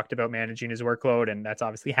 They've talked about managing his workload, and that's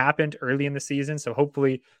obviously happened early in the season. So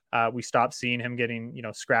hopefully we stop seeing him getting,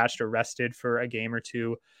 scratched or rested for a game or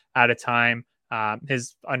two at a time.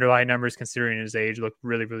 His underlying numbers, considering his age, look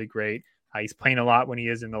really, really great. He's playing a lot when he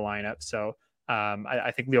is in the lineup. So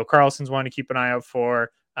I think Leo Carlsson's one to keep an eye out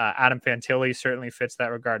for. Adam Fantilli certainly fits that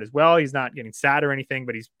regard as well. He's not getting sad or anything,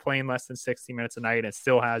 but he's playing less than 60 minutes a night and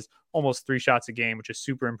still has almost 3 shots a game, which is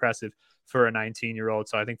super impressive for a 19-year-old.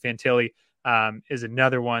 So I think Fantilli is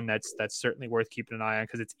another one that's certainly worth keeping an eye on,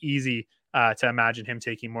 because it's easy to imagine him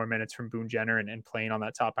taking more minutes from Boone Jenner and playing on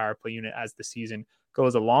that top power play unit as the season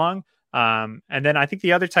goes along. And then I think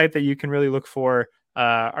the other type that you can really look for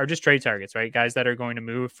are just trade targets, right? Guys that are going to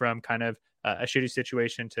move from kind of a shitty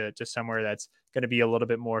situation to somewhere that's going to be a little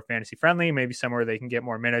bit more fantasy friendly, maybe somewhere they can get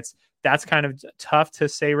more minutes. That's kind of tough to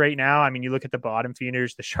say right now. I mean, you look at the bottom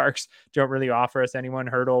feeders, the Sharks don't really offer us anyone.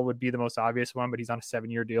 Hurdle would be the most obvious one, but he's on a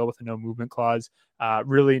 7-year deal with a no movement clause.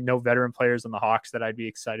 Really no veteran players on the Hawks that I'd be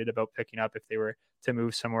excited about picking up if they were to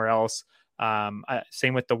move somewhere else.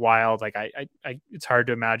 Same with the Wild. Like it's hard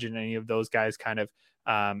to imagine any of those guys kind of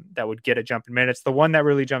that would get a jump in minutes. The one that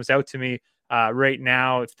really jumps out to me right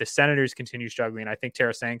now, if the Senators continue struggling, I think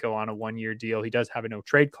Tarasenko on a 1-year deal. He does have a no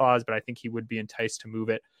trade clause, but I think he would be enticed to move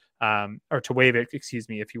it or to waive it,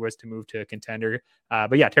 if he was to move to a contender.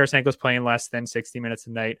 But yeah, Tarasenko's playing less than 60 minutes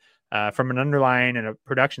a night. From an underlying and a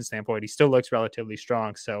production standpoint, he still looks relatively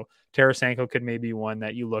strong. So Tarasenko could maybe one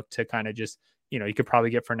that you look to kind of just, you could probably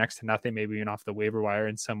get for next to nothing, maybe even off the waiver wire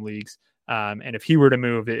in some leagues. And if he were to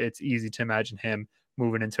move, it's easy to imagine him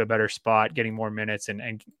moving into a better spot, getting more minutes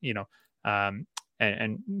and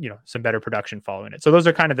some better production following it. So those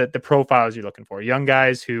are kind of the profiles you're looking for. Young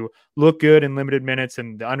guys who look good in limited minutes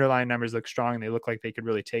and the underlying numbers look strong and they look like they could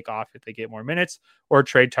really take off if they get more minutes, or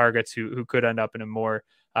trade targets who could end up in a more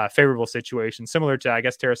favorable situation, similar to, I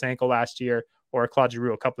guess, Tarasenko last year or Claude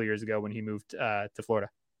Giroux a couple of years ago when he moved to Florida.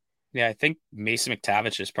 Yeah, I think Mason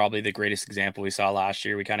McTavish is probably the greatest example we saw last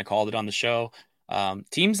year. We kind of called it on the show.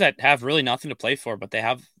 Teams that have really nothing to play for, but they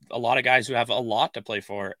have a lot of guys who have a lot to play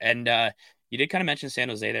for. And you did kind of mention San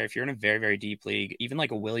Jose there. If you're in a very, very deep league, even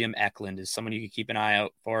like a William Eklund is someone you could keep an eye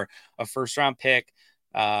out for, a first-round pick,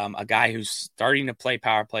 a guy who's starting to play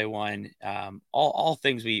power play one, all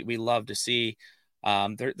things we love to see.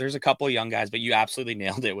 There's a couple of young guys, but you absolutely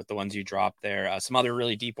nailed it with the ones you dropped there. Some other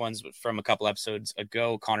really deep ones from a couple episodes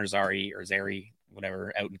ago, Connor Zary,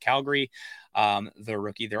 whatever, out in Calgary, the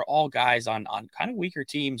rookie. They're all guys on kind of weaker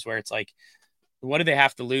teams where it's like, what do they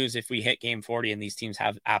have to lose if we hit game 40 and these teams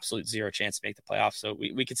have absolute zero chance to make the playoffs? So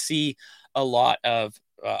we could see a lot of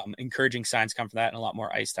encouraging signs come from that and a lot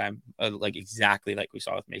more ice time, exactly like we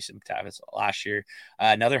saw with Mason McTavish last year.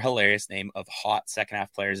 Another hilarious name of hot second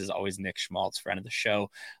half players is always Nick Schmaltz, friend of the show.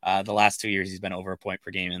 The last 2 years, he's been over a point per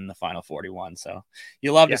game in the final 41. So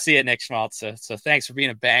you love to see it, Nick Schmaltz. So thanks for being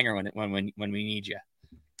a banger when we need you.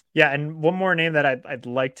 Yeah, and one more name that I'd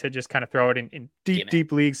like to just kind of throw it in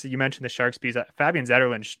deep leagues. You mentioned the Sharks bees. Fabian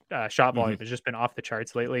Zetterlund's shot volume has just been off the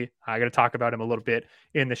charts lately. I got to talk about him a little bit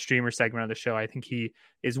in the streamer segment of the show. I think he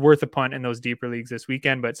is worth a punt in those deeper leagues this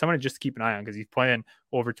weekend, but someone to just keep an eye on because he's playing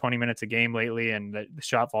over 20 minutes a game lately, and the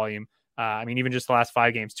shot volume. Even just the last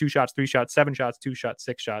 5 games, 2 shots, 3 shots, 7 shots, 2 shots,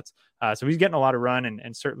 6 shots. So he's getting a lot of run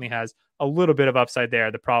and certainly has a little bit of upside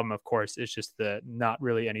there. The problem, of course, is just the not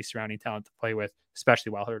really any surrounding talent to play with,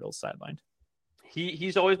 especially while Hurdle's sidelined.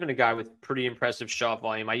 He's always been a guy with pretty impressive shot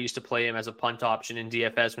volume. I used to play him as a punt option in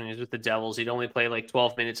DFS when he was with the Devils. He'd only play like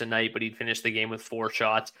 12 minutes a night, but he'd finish the game with 4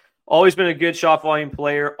 shots. Always been a good shot volume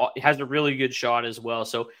player. Has a really good shot as well.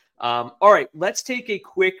 So, all right, let's take a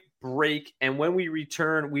quick break. And when we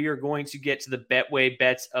return, we are going to get to the Betway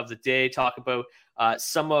bets of the day, talk about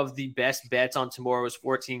some of the best bets on tomorrow's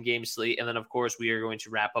 14-game slate. And then, of course, we are going to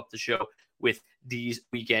wrap up the show with these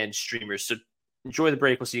weekend streamers. So enjoy the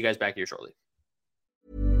break. We'll see you guys back here shortly.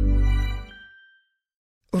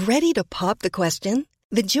 Ready to pop the question?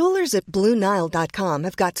 The jewelers at BlueNile.com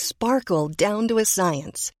have got sparkle down to a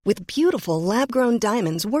science with beautiful lab-grown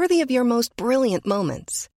diamonds worthy of your most brilliant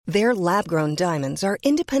moments. Their lab-grown diamonds are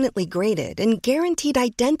independently graded and guaranteed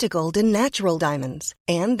identical to natural diamonds,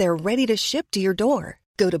 and they're ready to ship to your door.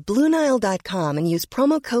 Go to BlueNile.com and use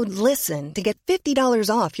promo code LISTEN to get $50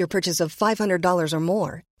 off your purchase of $500 or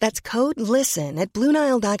more. That's code LISTEN at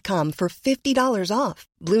BlueNile.com for $50 off.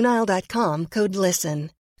 BlueNile.com, code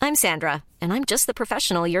LISTEN. I'm Sandra, and I'm just the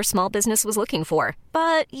professional your small business was looking for.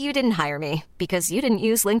 But you didn't hire me because you didn't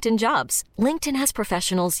use LinkedIn Jobs. LinkedIn has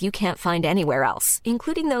professionals you can't find anywhere else,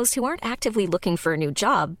 including those who aren't actively looking for a new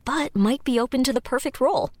job, but might be open to the perfect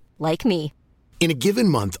role, like me. In a given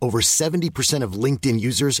month, over 70% of LinkedIn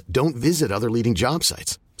users don't visit other leading job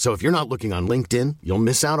sites. So if you're not looking on LinkedIn, you'll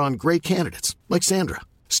miss out on great candidates like Sandra.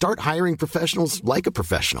 Start hiring professionals like a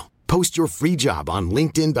professional. Post your free job on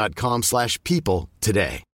linkedin.com/people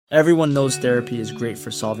today. Everyone knows therapy is great for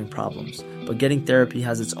solving problems, but getting therapy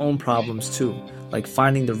has its own problems too, like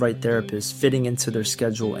finding the right therapist, fitting into their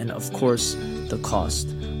schedule, and of course, the cost.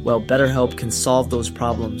 Well, BetterHelp can solve those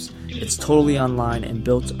problems. It's totally online and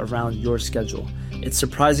built around your schedule. It's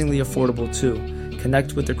surprisingly affordable too.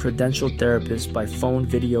 Connect with a credentialed therapist by phone,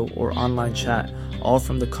 video, or online chat, all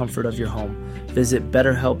from the comfort of your home. Visit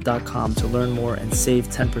BetterHelp.com to learn more and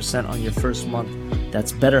save 10% on your first month.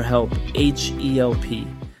 That's BetterHelp, H-E-L-P.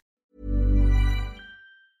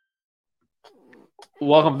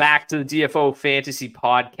 Welcome back to the DFO Fantasy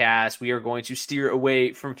Podcast. We are going to steer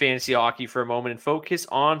away from fantasy hockey for a moment and focus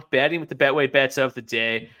on betting with the Betway bets of the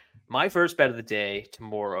day. My first bet of the day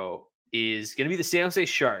tomorrow is going to be the San Jose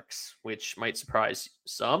Sharks, which might surprise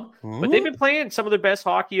some. But they've been playing some of their best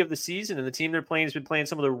hockey of the season, and the team they're playing has been playing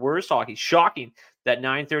some of their worst hockey. Shocking that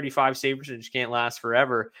 935 save percentage can't last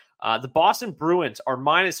forever. The Boston Bruins are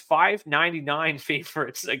minus 599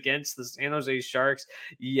 favorites against the San Jose Sharks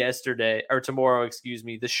tomorrow.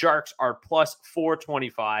 The Sharks are plus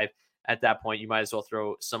 425. At that point, you might as well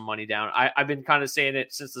throw some money down. I've been kind of saying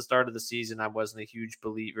it since the start of the season. I wasn't a huge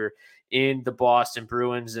believer in the Boston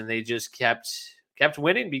Bruins, and they just kept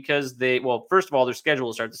winning because first of all, their schedule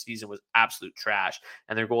to start the season was absolute trash,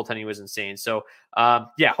 and their goaltending was insane. So,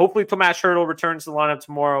 hopefully Tomas Hertl returns to the lineup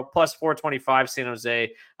tomorrow, plus 425 San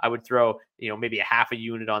Jose. I would throw, maybe a half a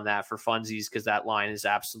unit on that for funsies because that line is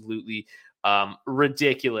absolutely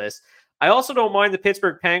ridiculous. I also don't mind the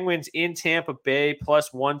Pittsburgh Penguins in Tampa Bay,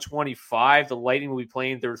 plus 125. The Lightning will be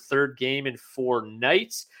playing their third game in 4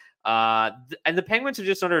 nights. And the Penguins have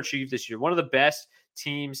just underachieved this year. One of the best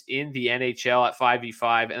teams in the NHL at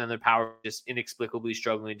 5v5, and then their power just inexplicably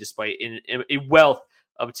struggling despite a wealth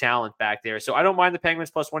of talent back there. So I don't mind the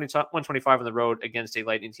Penguins plus 125 on the road against a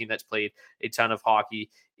Lightning team that's played a ton of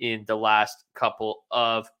hockey in the last couple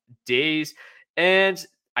of days. And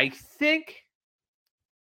I think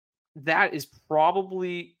that is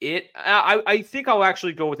probably it. I think I'll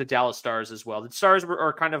actually go with the Dallas Stars as well. The Stars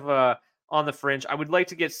are kind of on the fringe. I would like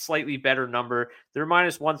to get slightly better number. They're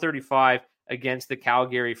minus 135 against the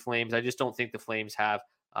Calgary Flames. I just don't think the Flames have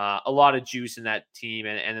a lot of juice in that team.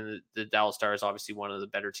 And then the Dallas Stars, obviously one of the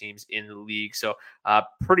better teams in the league. So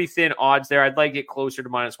pretty thin odds there. I'd like it closer to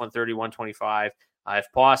minus 130, 125. If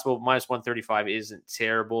possible, minus 135 isn't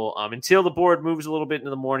terrible. Until the board moves a little bit into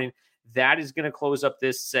the morning. That is going to close up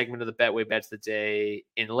this segment of the Betway Bets of the Day,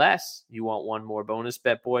 unless you want one more bonus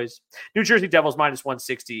bet, boys. New Jersey Devils minus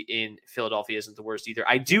 160 in Philadelphia isn't the worst either.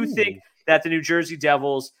 I do think that the New Jersey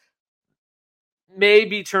Devils may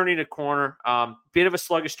be turning a corner. Bit of a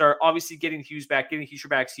sluggish start. Obviously, getting Hughes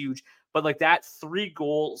back's huge. But like that, 3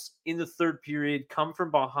 goals in the third period come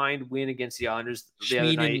from behind win against the Islanders the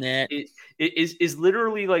other night. It is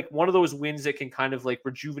literally like one of those wins that can kind of like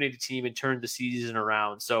rejuvenate a team and turn the season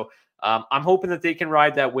around. So I'm hoping that they can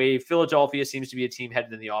ride that wave. Philadelphia seems to be a team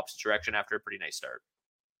headed in the opposite direction after a pretty nice start.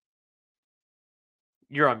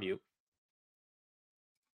 You're on mute.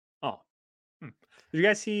 Oh. Did you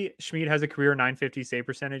guys see Schmid has a career 950 save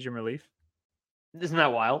percentage in relief? Isn't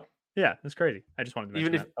that wild? Yeah, that's crazy. I just wanted to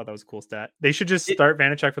mention that. I thought that was a cool stat. They should just start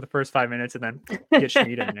Vanacek for the first 5 minutes and then get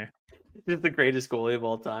Schmid in there. Just the greatest goalie of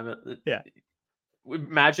all time. Yeah.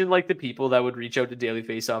 Imagine like the people that would reach out to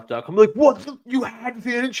dailyfaceoff.com like, what? You had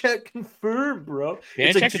Vanacek confirmed, bro.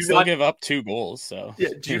 Vanacek could still give up 2 goals. So yeah,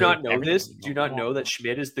 do you not know this? Do you not know that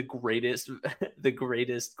Schmid is the greatest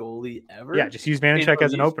goalie ever? Yeah, just use Vanacek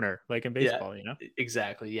as an opener, like in baseball,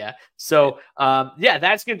 Exactly. Yeah. So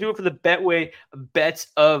that's gonna do it for the Betway bets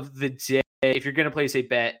of the day. If you're gonna place a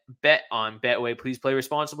bet on Betway, please play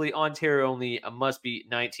responsibly. Ontario only, must be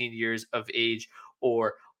 19 years of age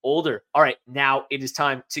or older. All right, now it is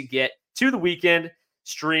time to get to the weekend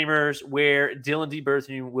streamers, where Dylan D.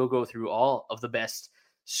 Berthune will go through all of the best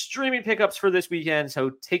streaming pickups for this weekend. So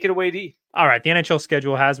take it away, D. All right, the NHL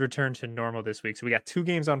schedule has returned to normal this week. So we got 2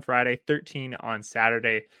 games on Friday, 13 on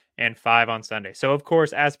Saturday, and 5 on Sunday. So of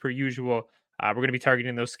course, as per usual, we're going to be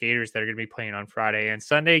targeting those skaters that are going to be playing on Friday and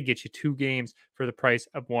Sunday. Get you 2 games for the price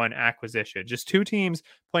of 1 acquisition. Just 2 teams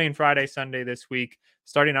playing Friday, Sunday this week.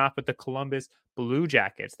 Starting off with the Columbus Blue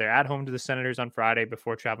Jackets. They're at home to the Senators on Friday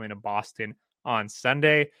before traveling to Boston on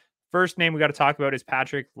Sunday. First name we got to talk about is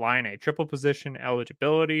Patrick Laine. Triple position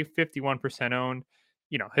eligibility, 51% owned.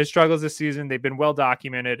 His struggles this season, they've been well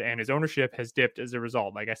documented, and his ownership has dipped as a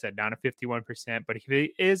result. Like I said, down to 51%. But if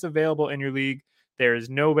he is available in your league, there is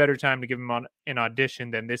no better time to give him on an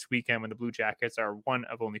audition than this weekend when the Blue Jackets are one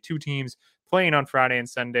of only 2 teams playing on Friday and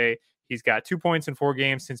Sunday. He's got 2 points in 4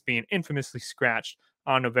 games since being infamously scratched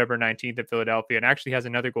on November 19th at Philadelphia, and actually has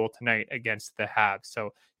another goal tonight against the Habs.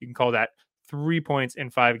 So you can call that 3 points in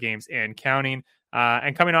 5 games and counting.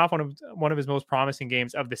 And coming off one of his most promising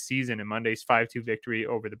games of the season in Monday's 5-2 victory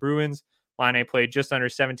over the Bruins. Laine played just under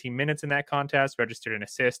 17 minutes in that contest, registered an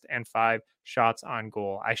assist and 5 shots on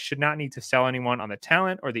goal. I should not need to sell anyone on the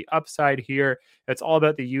talent or the upside here. It's all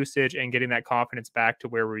about the usage and getting that confidence back to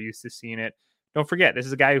where we're used to seeing it. Don't forget, this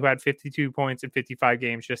is a guy who had 52 points in 55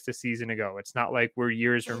 games just a season ago. It's not like we're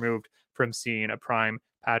years removed from seeing a prime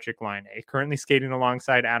Patrick Laine. Currently skating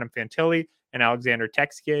alongside Adam Fantilli and Alexander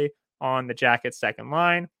Texier on the Jackets' second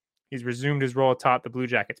line. He's resumed his role atop the Blue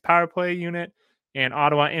Jackets power play unit, and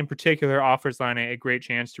Ottawa in particular offers Laine a great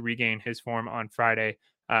chance to regain his form on Friday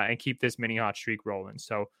and keep this mini hot streak rolling.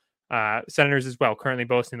 So Senators as well, currently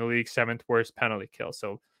boasting the league's 7th worst penalty kill.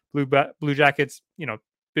 So Blue Jackets,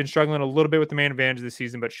 been struggling a little bit with the man advantage this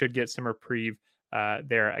season, but should get some reprieve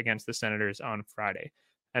there against the Senators on Friday.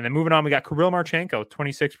 And then moving on, we got Kirill Marchenko,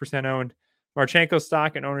 26% owned. Marchenko's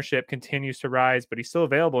stock and ownership continues to rise, but he's still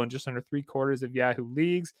available in just under 3/4 of Yahoo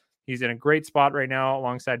leagues. He's in a great spot right now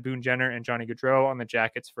alongside Boone Jenner and Johnny Gaudreau on the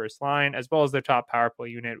Jackets' first line, as well as their top power play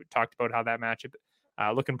unit. We talked about how that matchup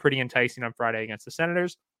looking pretty enticing on Friday against the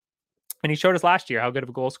Senators. And he showed us last year how good of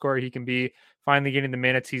a goal scorer he can be, finally getting the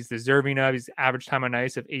minutes he's deserving of. His average time on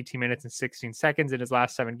ice of 18 minutes and 16 seconds in his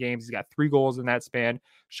last 7 games. He's got 3 goals in that span.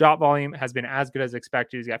 Shot volume has been as good as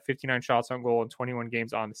expected. He's got 59 shots on goal in 21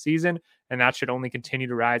 games on the season, and that should only continue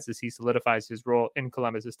to rise as he solidifies his role in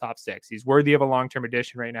Columbus's top 6. He's worthy of a long-term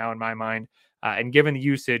addition right now in my mind, and given the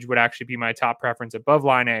usage, would actually be my top preference above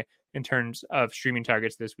Laine in terms of streaming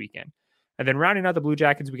targets this weekend. And then rounding out the Blue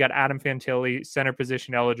Jackets, we got Adam Fantilli, center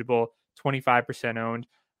position eligible, 25% owned,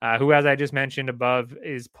 who, as I just mentioned above,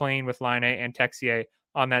 is playing with Laine and Texier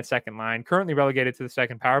on that second line. Currently relegated to the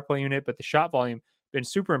second power play unit, but the shot volume been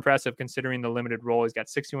super impressive considering the limited role. He's got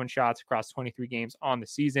 61 shots across 23 games on the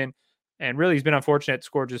season. And really, he's been unfortunate,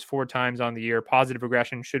 scored just 4 times on the year. Positive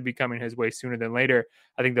regression should be coming his way sooner than later.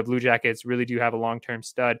 I think the Blue Jackets really do have a long-term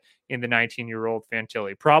stud in the 19-year-old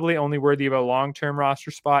Fantilli. Probably only worthy of a long-term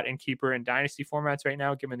roster spot and keeper in dynasty formats right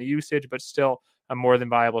now, given the usage, but still a more than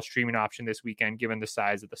viable streaming option this weekend, given the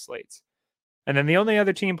size of the slates. And then the only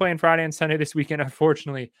other team playing Friday and Sunday this weekend,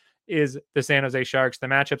 unfortunately, is the San Jose Sharks. The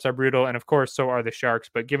matchups are brutal, and of course, so are the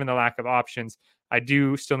Sharks. But given the lack of options, I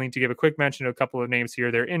do still need to give a quick mention to a couple of names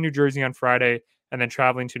here. They're in New Jersey on Friday and then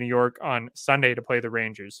traveling to New York on Sunday to play the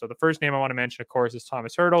Rangers. So the first name I want to mention, of course, is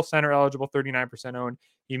Thomas Hertl, center eligible, 39% owned.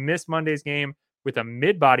 He missed Monday's game with a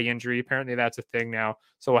mid-body injury. Apparently that's a thing now.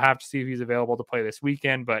 So we'll have to see if he's available to play this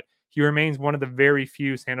weekend. But he remains one of the very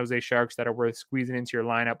few San Jose Sharks that are worth squeezing into your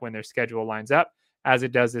lineup when their schedule lines up, as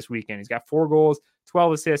it does this weekend. He's got 4 goals,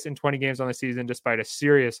 12 assists in 20 games on the season, despite a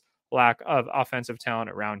serious lack of offensive talent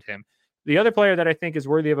around him. The other player that I think is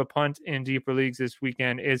worthy of a punt in deeper leagues this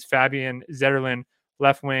weekend is Fabian Zetterlund,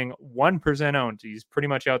 left wing, 1% owned. He's pretty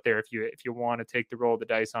much out there if you want to take the roll of the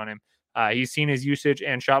dice on him. He's seen his usage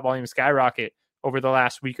and shot volume skyrocket over the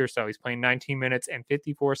last week or so. He's playing 19 minutes and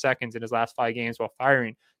 54 seconds in his last 5 games while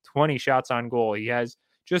firing 20 shots on goal. He has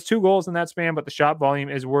just 2 goals in that span, but the shot volume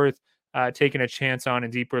is worth taking a chance on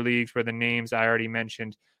in deeper leagues where the names I already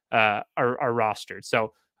mentioned are rostered.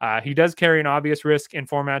 So he does carry an obvious risk in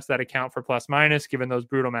formats that account for plus minus, given those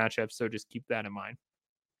brutal matchups. So just keep that in mind.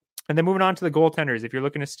 And then moving on to the goaltenders, if you're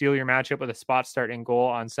looking to steal your matchup with a spot start in goal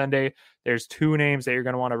on Sunday, there's 2 names that you're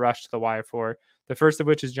going to want to rush to the wire for. The first of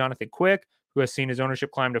which is Jonathan Quick, who has seen his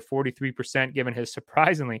ownership climb to 43%, given his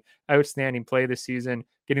surprisingly outstanding play this season,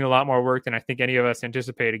 getting a lot more work than I think any of us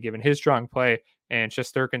anticipated, given his strong play and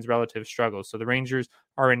Shesterkin's relative struggles. So the Rangers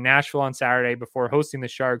are in Nashville on Saturday before hosting the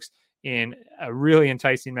Sharks in a really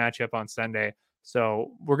enticing matchup on Sunday.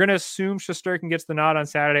 So we're going to assume Shesterkin gets the nod on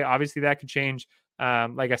Saturday. Obviously, that could change,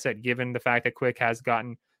 like I said, given the fact that Quick has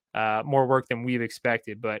gotten more work than we've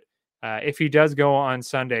expected. But if he does go on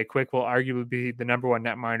Sunday, Quick will arguably be the number 1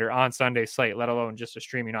 netminder on Sunday's slate, let alone just a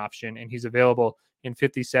streaming option. And he's available in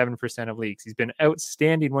 57% of leagues. He's been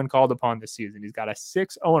outstanding when called upon this season. He's got a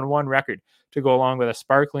 6-0-1 record to go along with a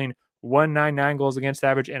sparkling 199 goals against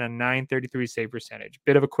average and a 933 save percentage.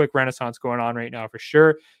 Bit of a Quick renaissance going on right now for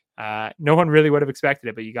sure. No one really would have expected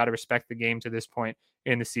it, but you got to respect the game to this point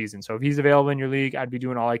in the season. So if he's available in your league, I'd be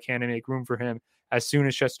doing all I can to make room for him as soon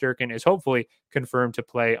as Shesterkin is hopefully confirmed to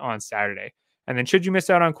play on Saturday. And then should you miss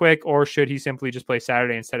out on Quick, or should he simply just play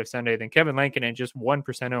Saturday instead of Sunday, then Kevin Lankinen, just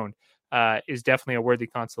 1% owned, is definitely a worthy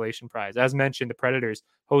consolation prize. As mentioned, the Predators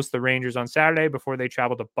host the Rangers on Saturday before they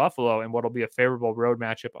travel to Buffalo in what will be a favorable road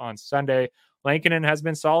matchup on Sunday. Lankinen has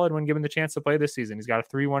been solid when given the chance to play this season. He's got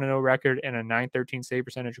a 3-1-0 record and a .913 save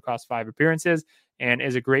percentage across 5 appearances, and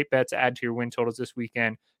is a great bet to add to your win totals this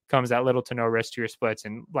weekend. Comes at little to no risk to your splits,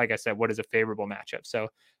 and like I said, what is a favorable matchup? So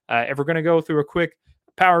if we're going to go through a quick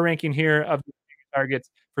power ranking here of the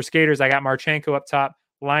targets for skaters, I got Marchenko up top,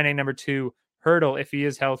 line A number 2, Hurdle if he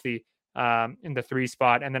is healthy in the 3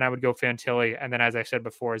 spot, and then I would go Fantilli, and then as I said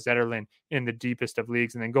before, Zetterlund in the deepest of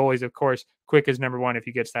leagues, and then goalies, of course, Quick is number 1 if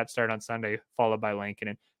he gets that start on Sunday, followed by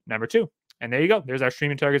Lankinen number 2. And there you go. There's our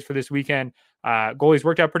streaming targets for this weekend. Goalies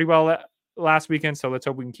worked out pretty well last weekend, so let's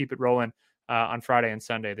hope we can keep it rolling on Friday and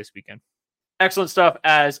Sunday this weekend. Excellent stuff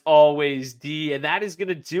as always, D. And that is going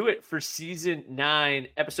to do it for season 9,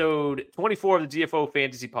 episode 24 of the DFO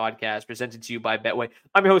Fantasy Podcast, presented to you by Betway.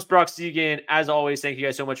 I'm your host, Brock Segan. As always, thank you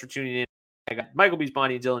guys so much for tuning in. I got Michael B.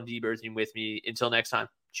 Bonnie and Dylan D. Berthing with me. Until next time,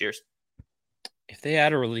 cheers. If they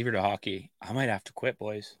add a reliever to hockey, I might have to quit,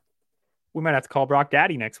 boys. We might have to call Brock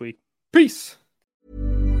Daddy next week. Peace.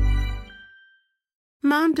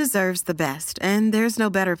 Mom deserves the best, and there's no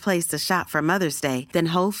better place to shop for Mother's Day than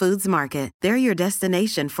Whole Foods Market. They're your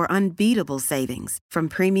destination for unbeatable savings, from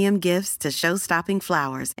premium gifts to show-stopping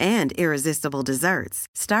flowers and irresistible desserts.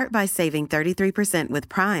 Start by saving 33% with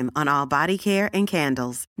Prime on all body care and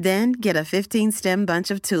candles. Then get a 15-stem bunch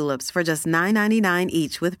of tulips for just $9.99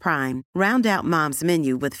 each with Prime. Round out Mom's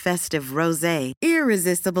menu with festive rosé,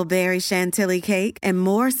 irresistible berry chantilly cake, and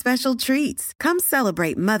more special treats. Come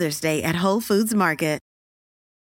celebrate Mother's Day at Whole Foods Market.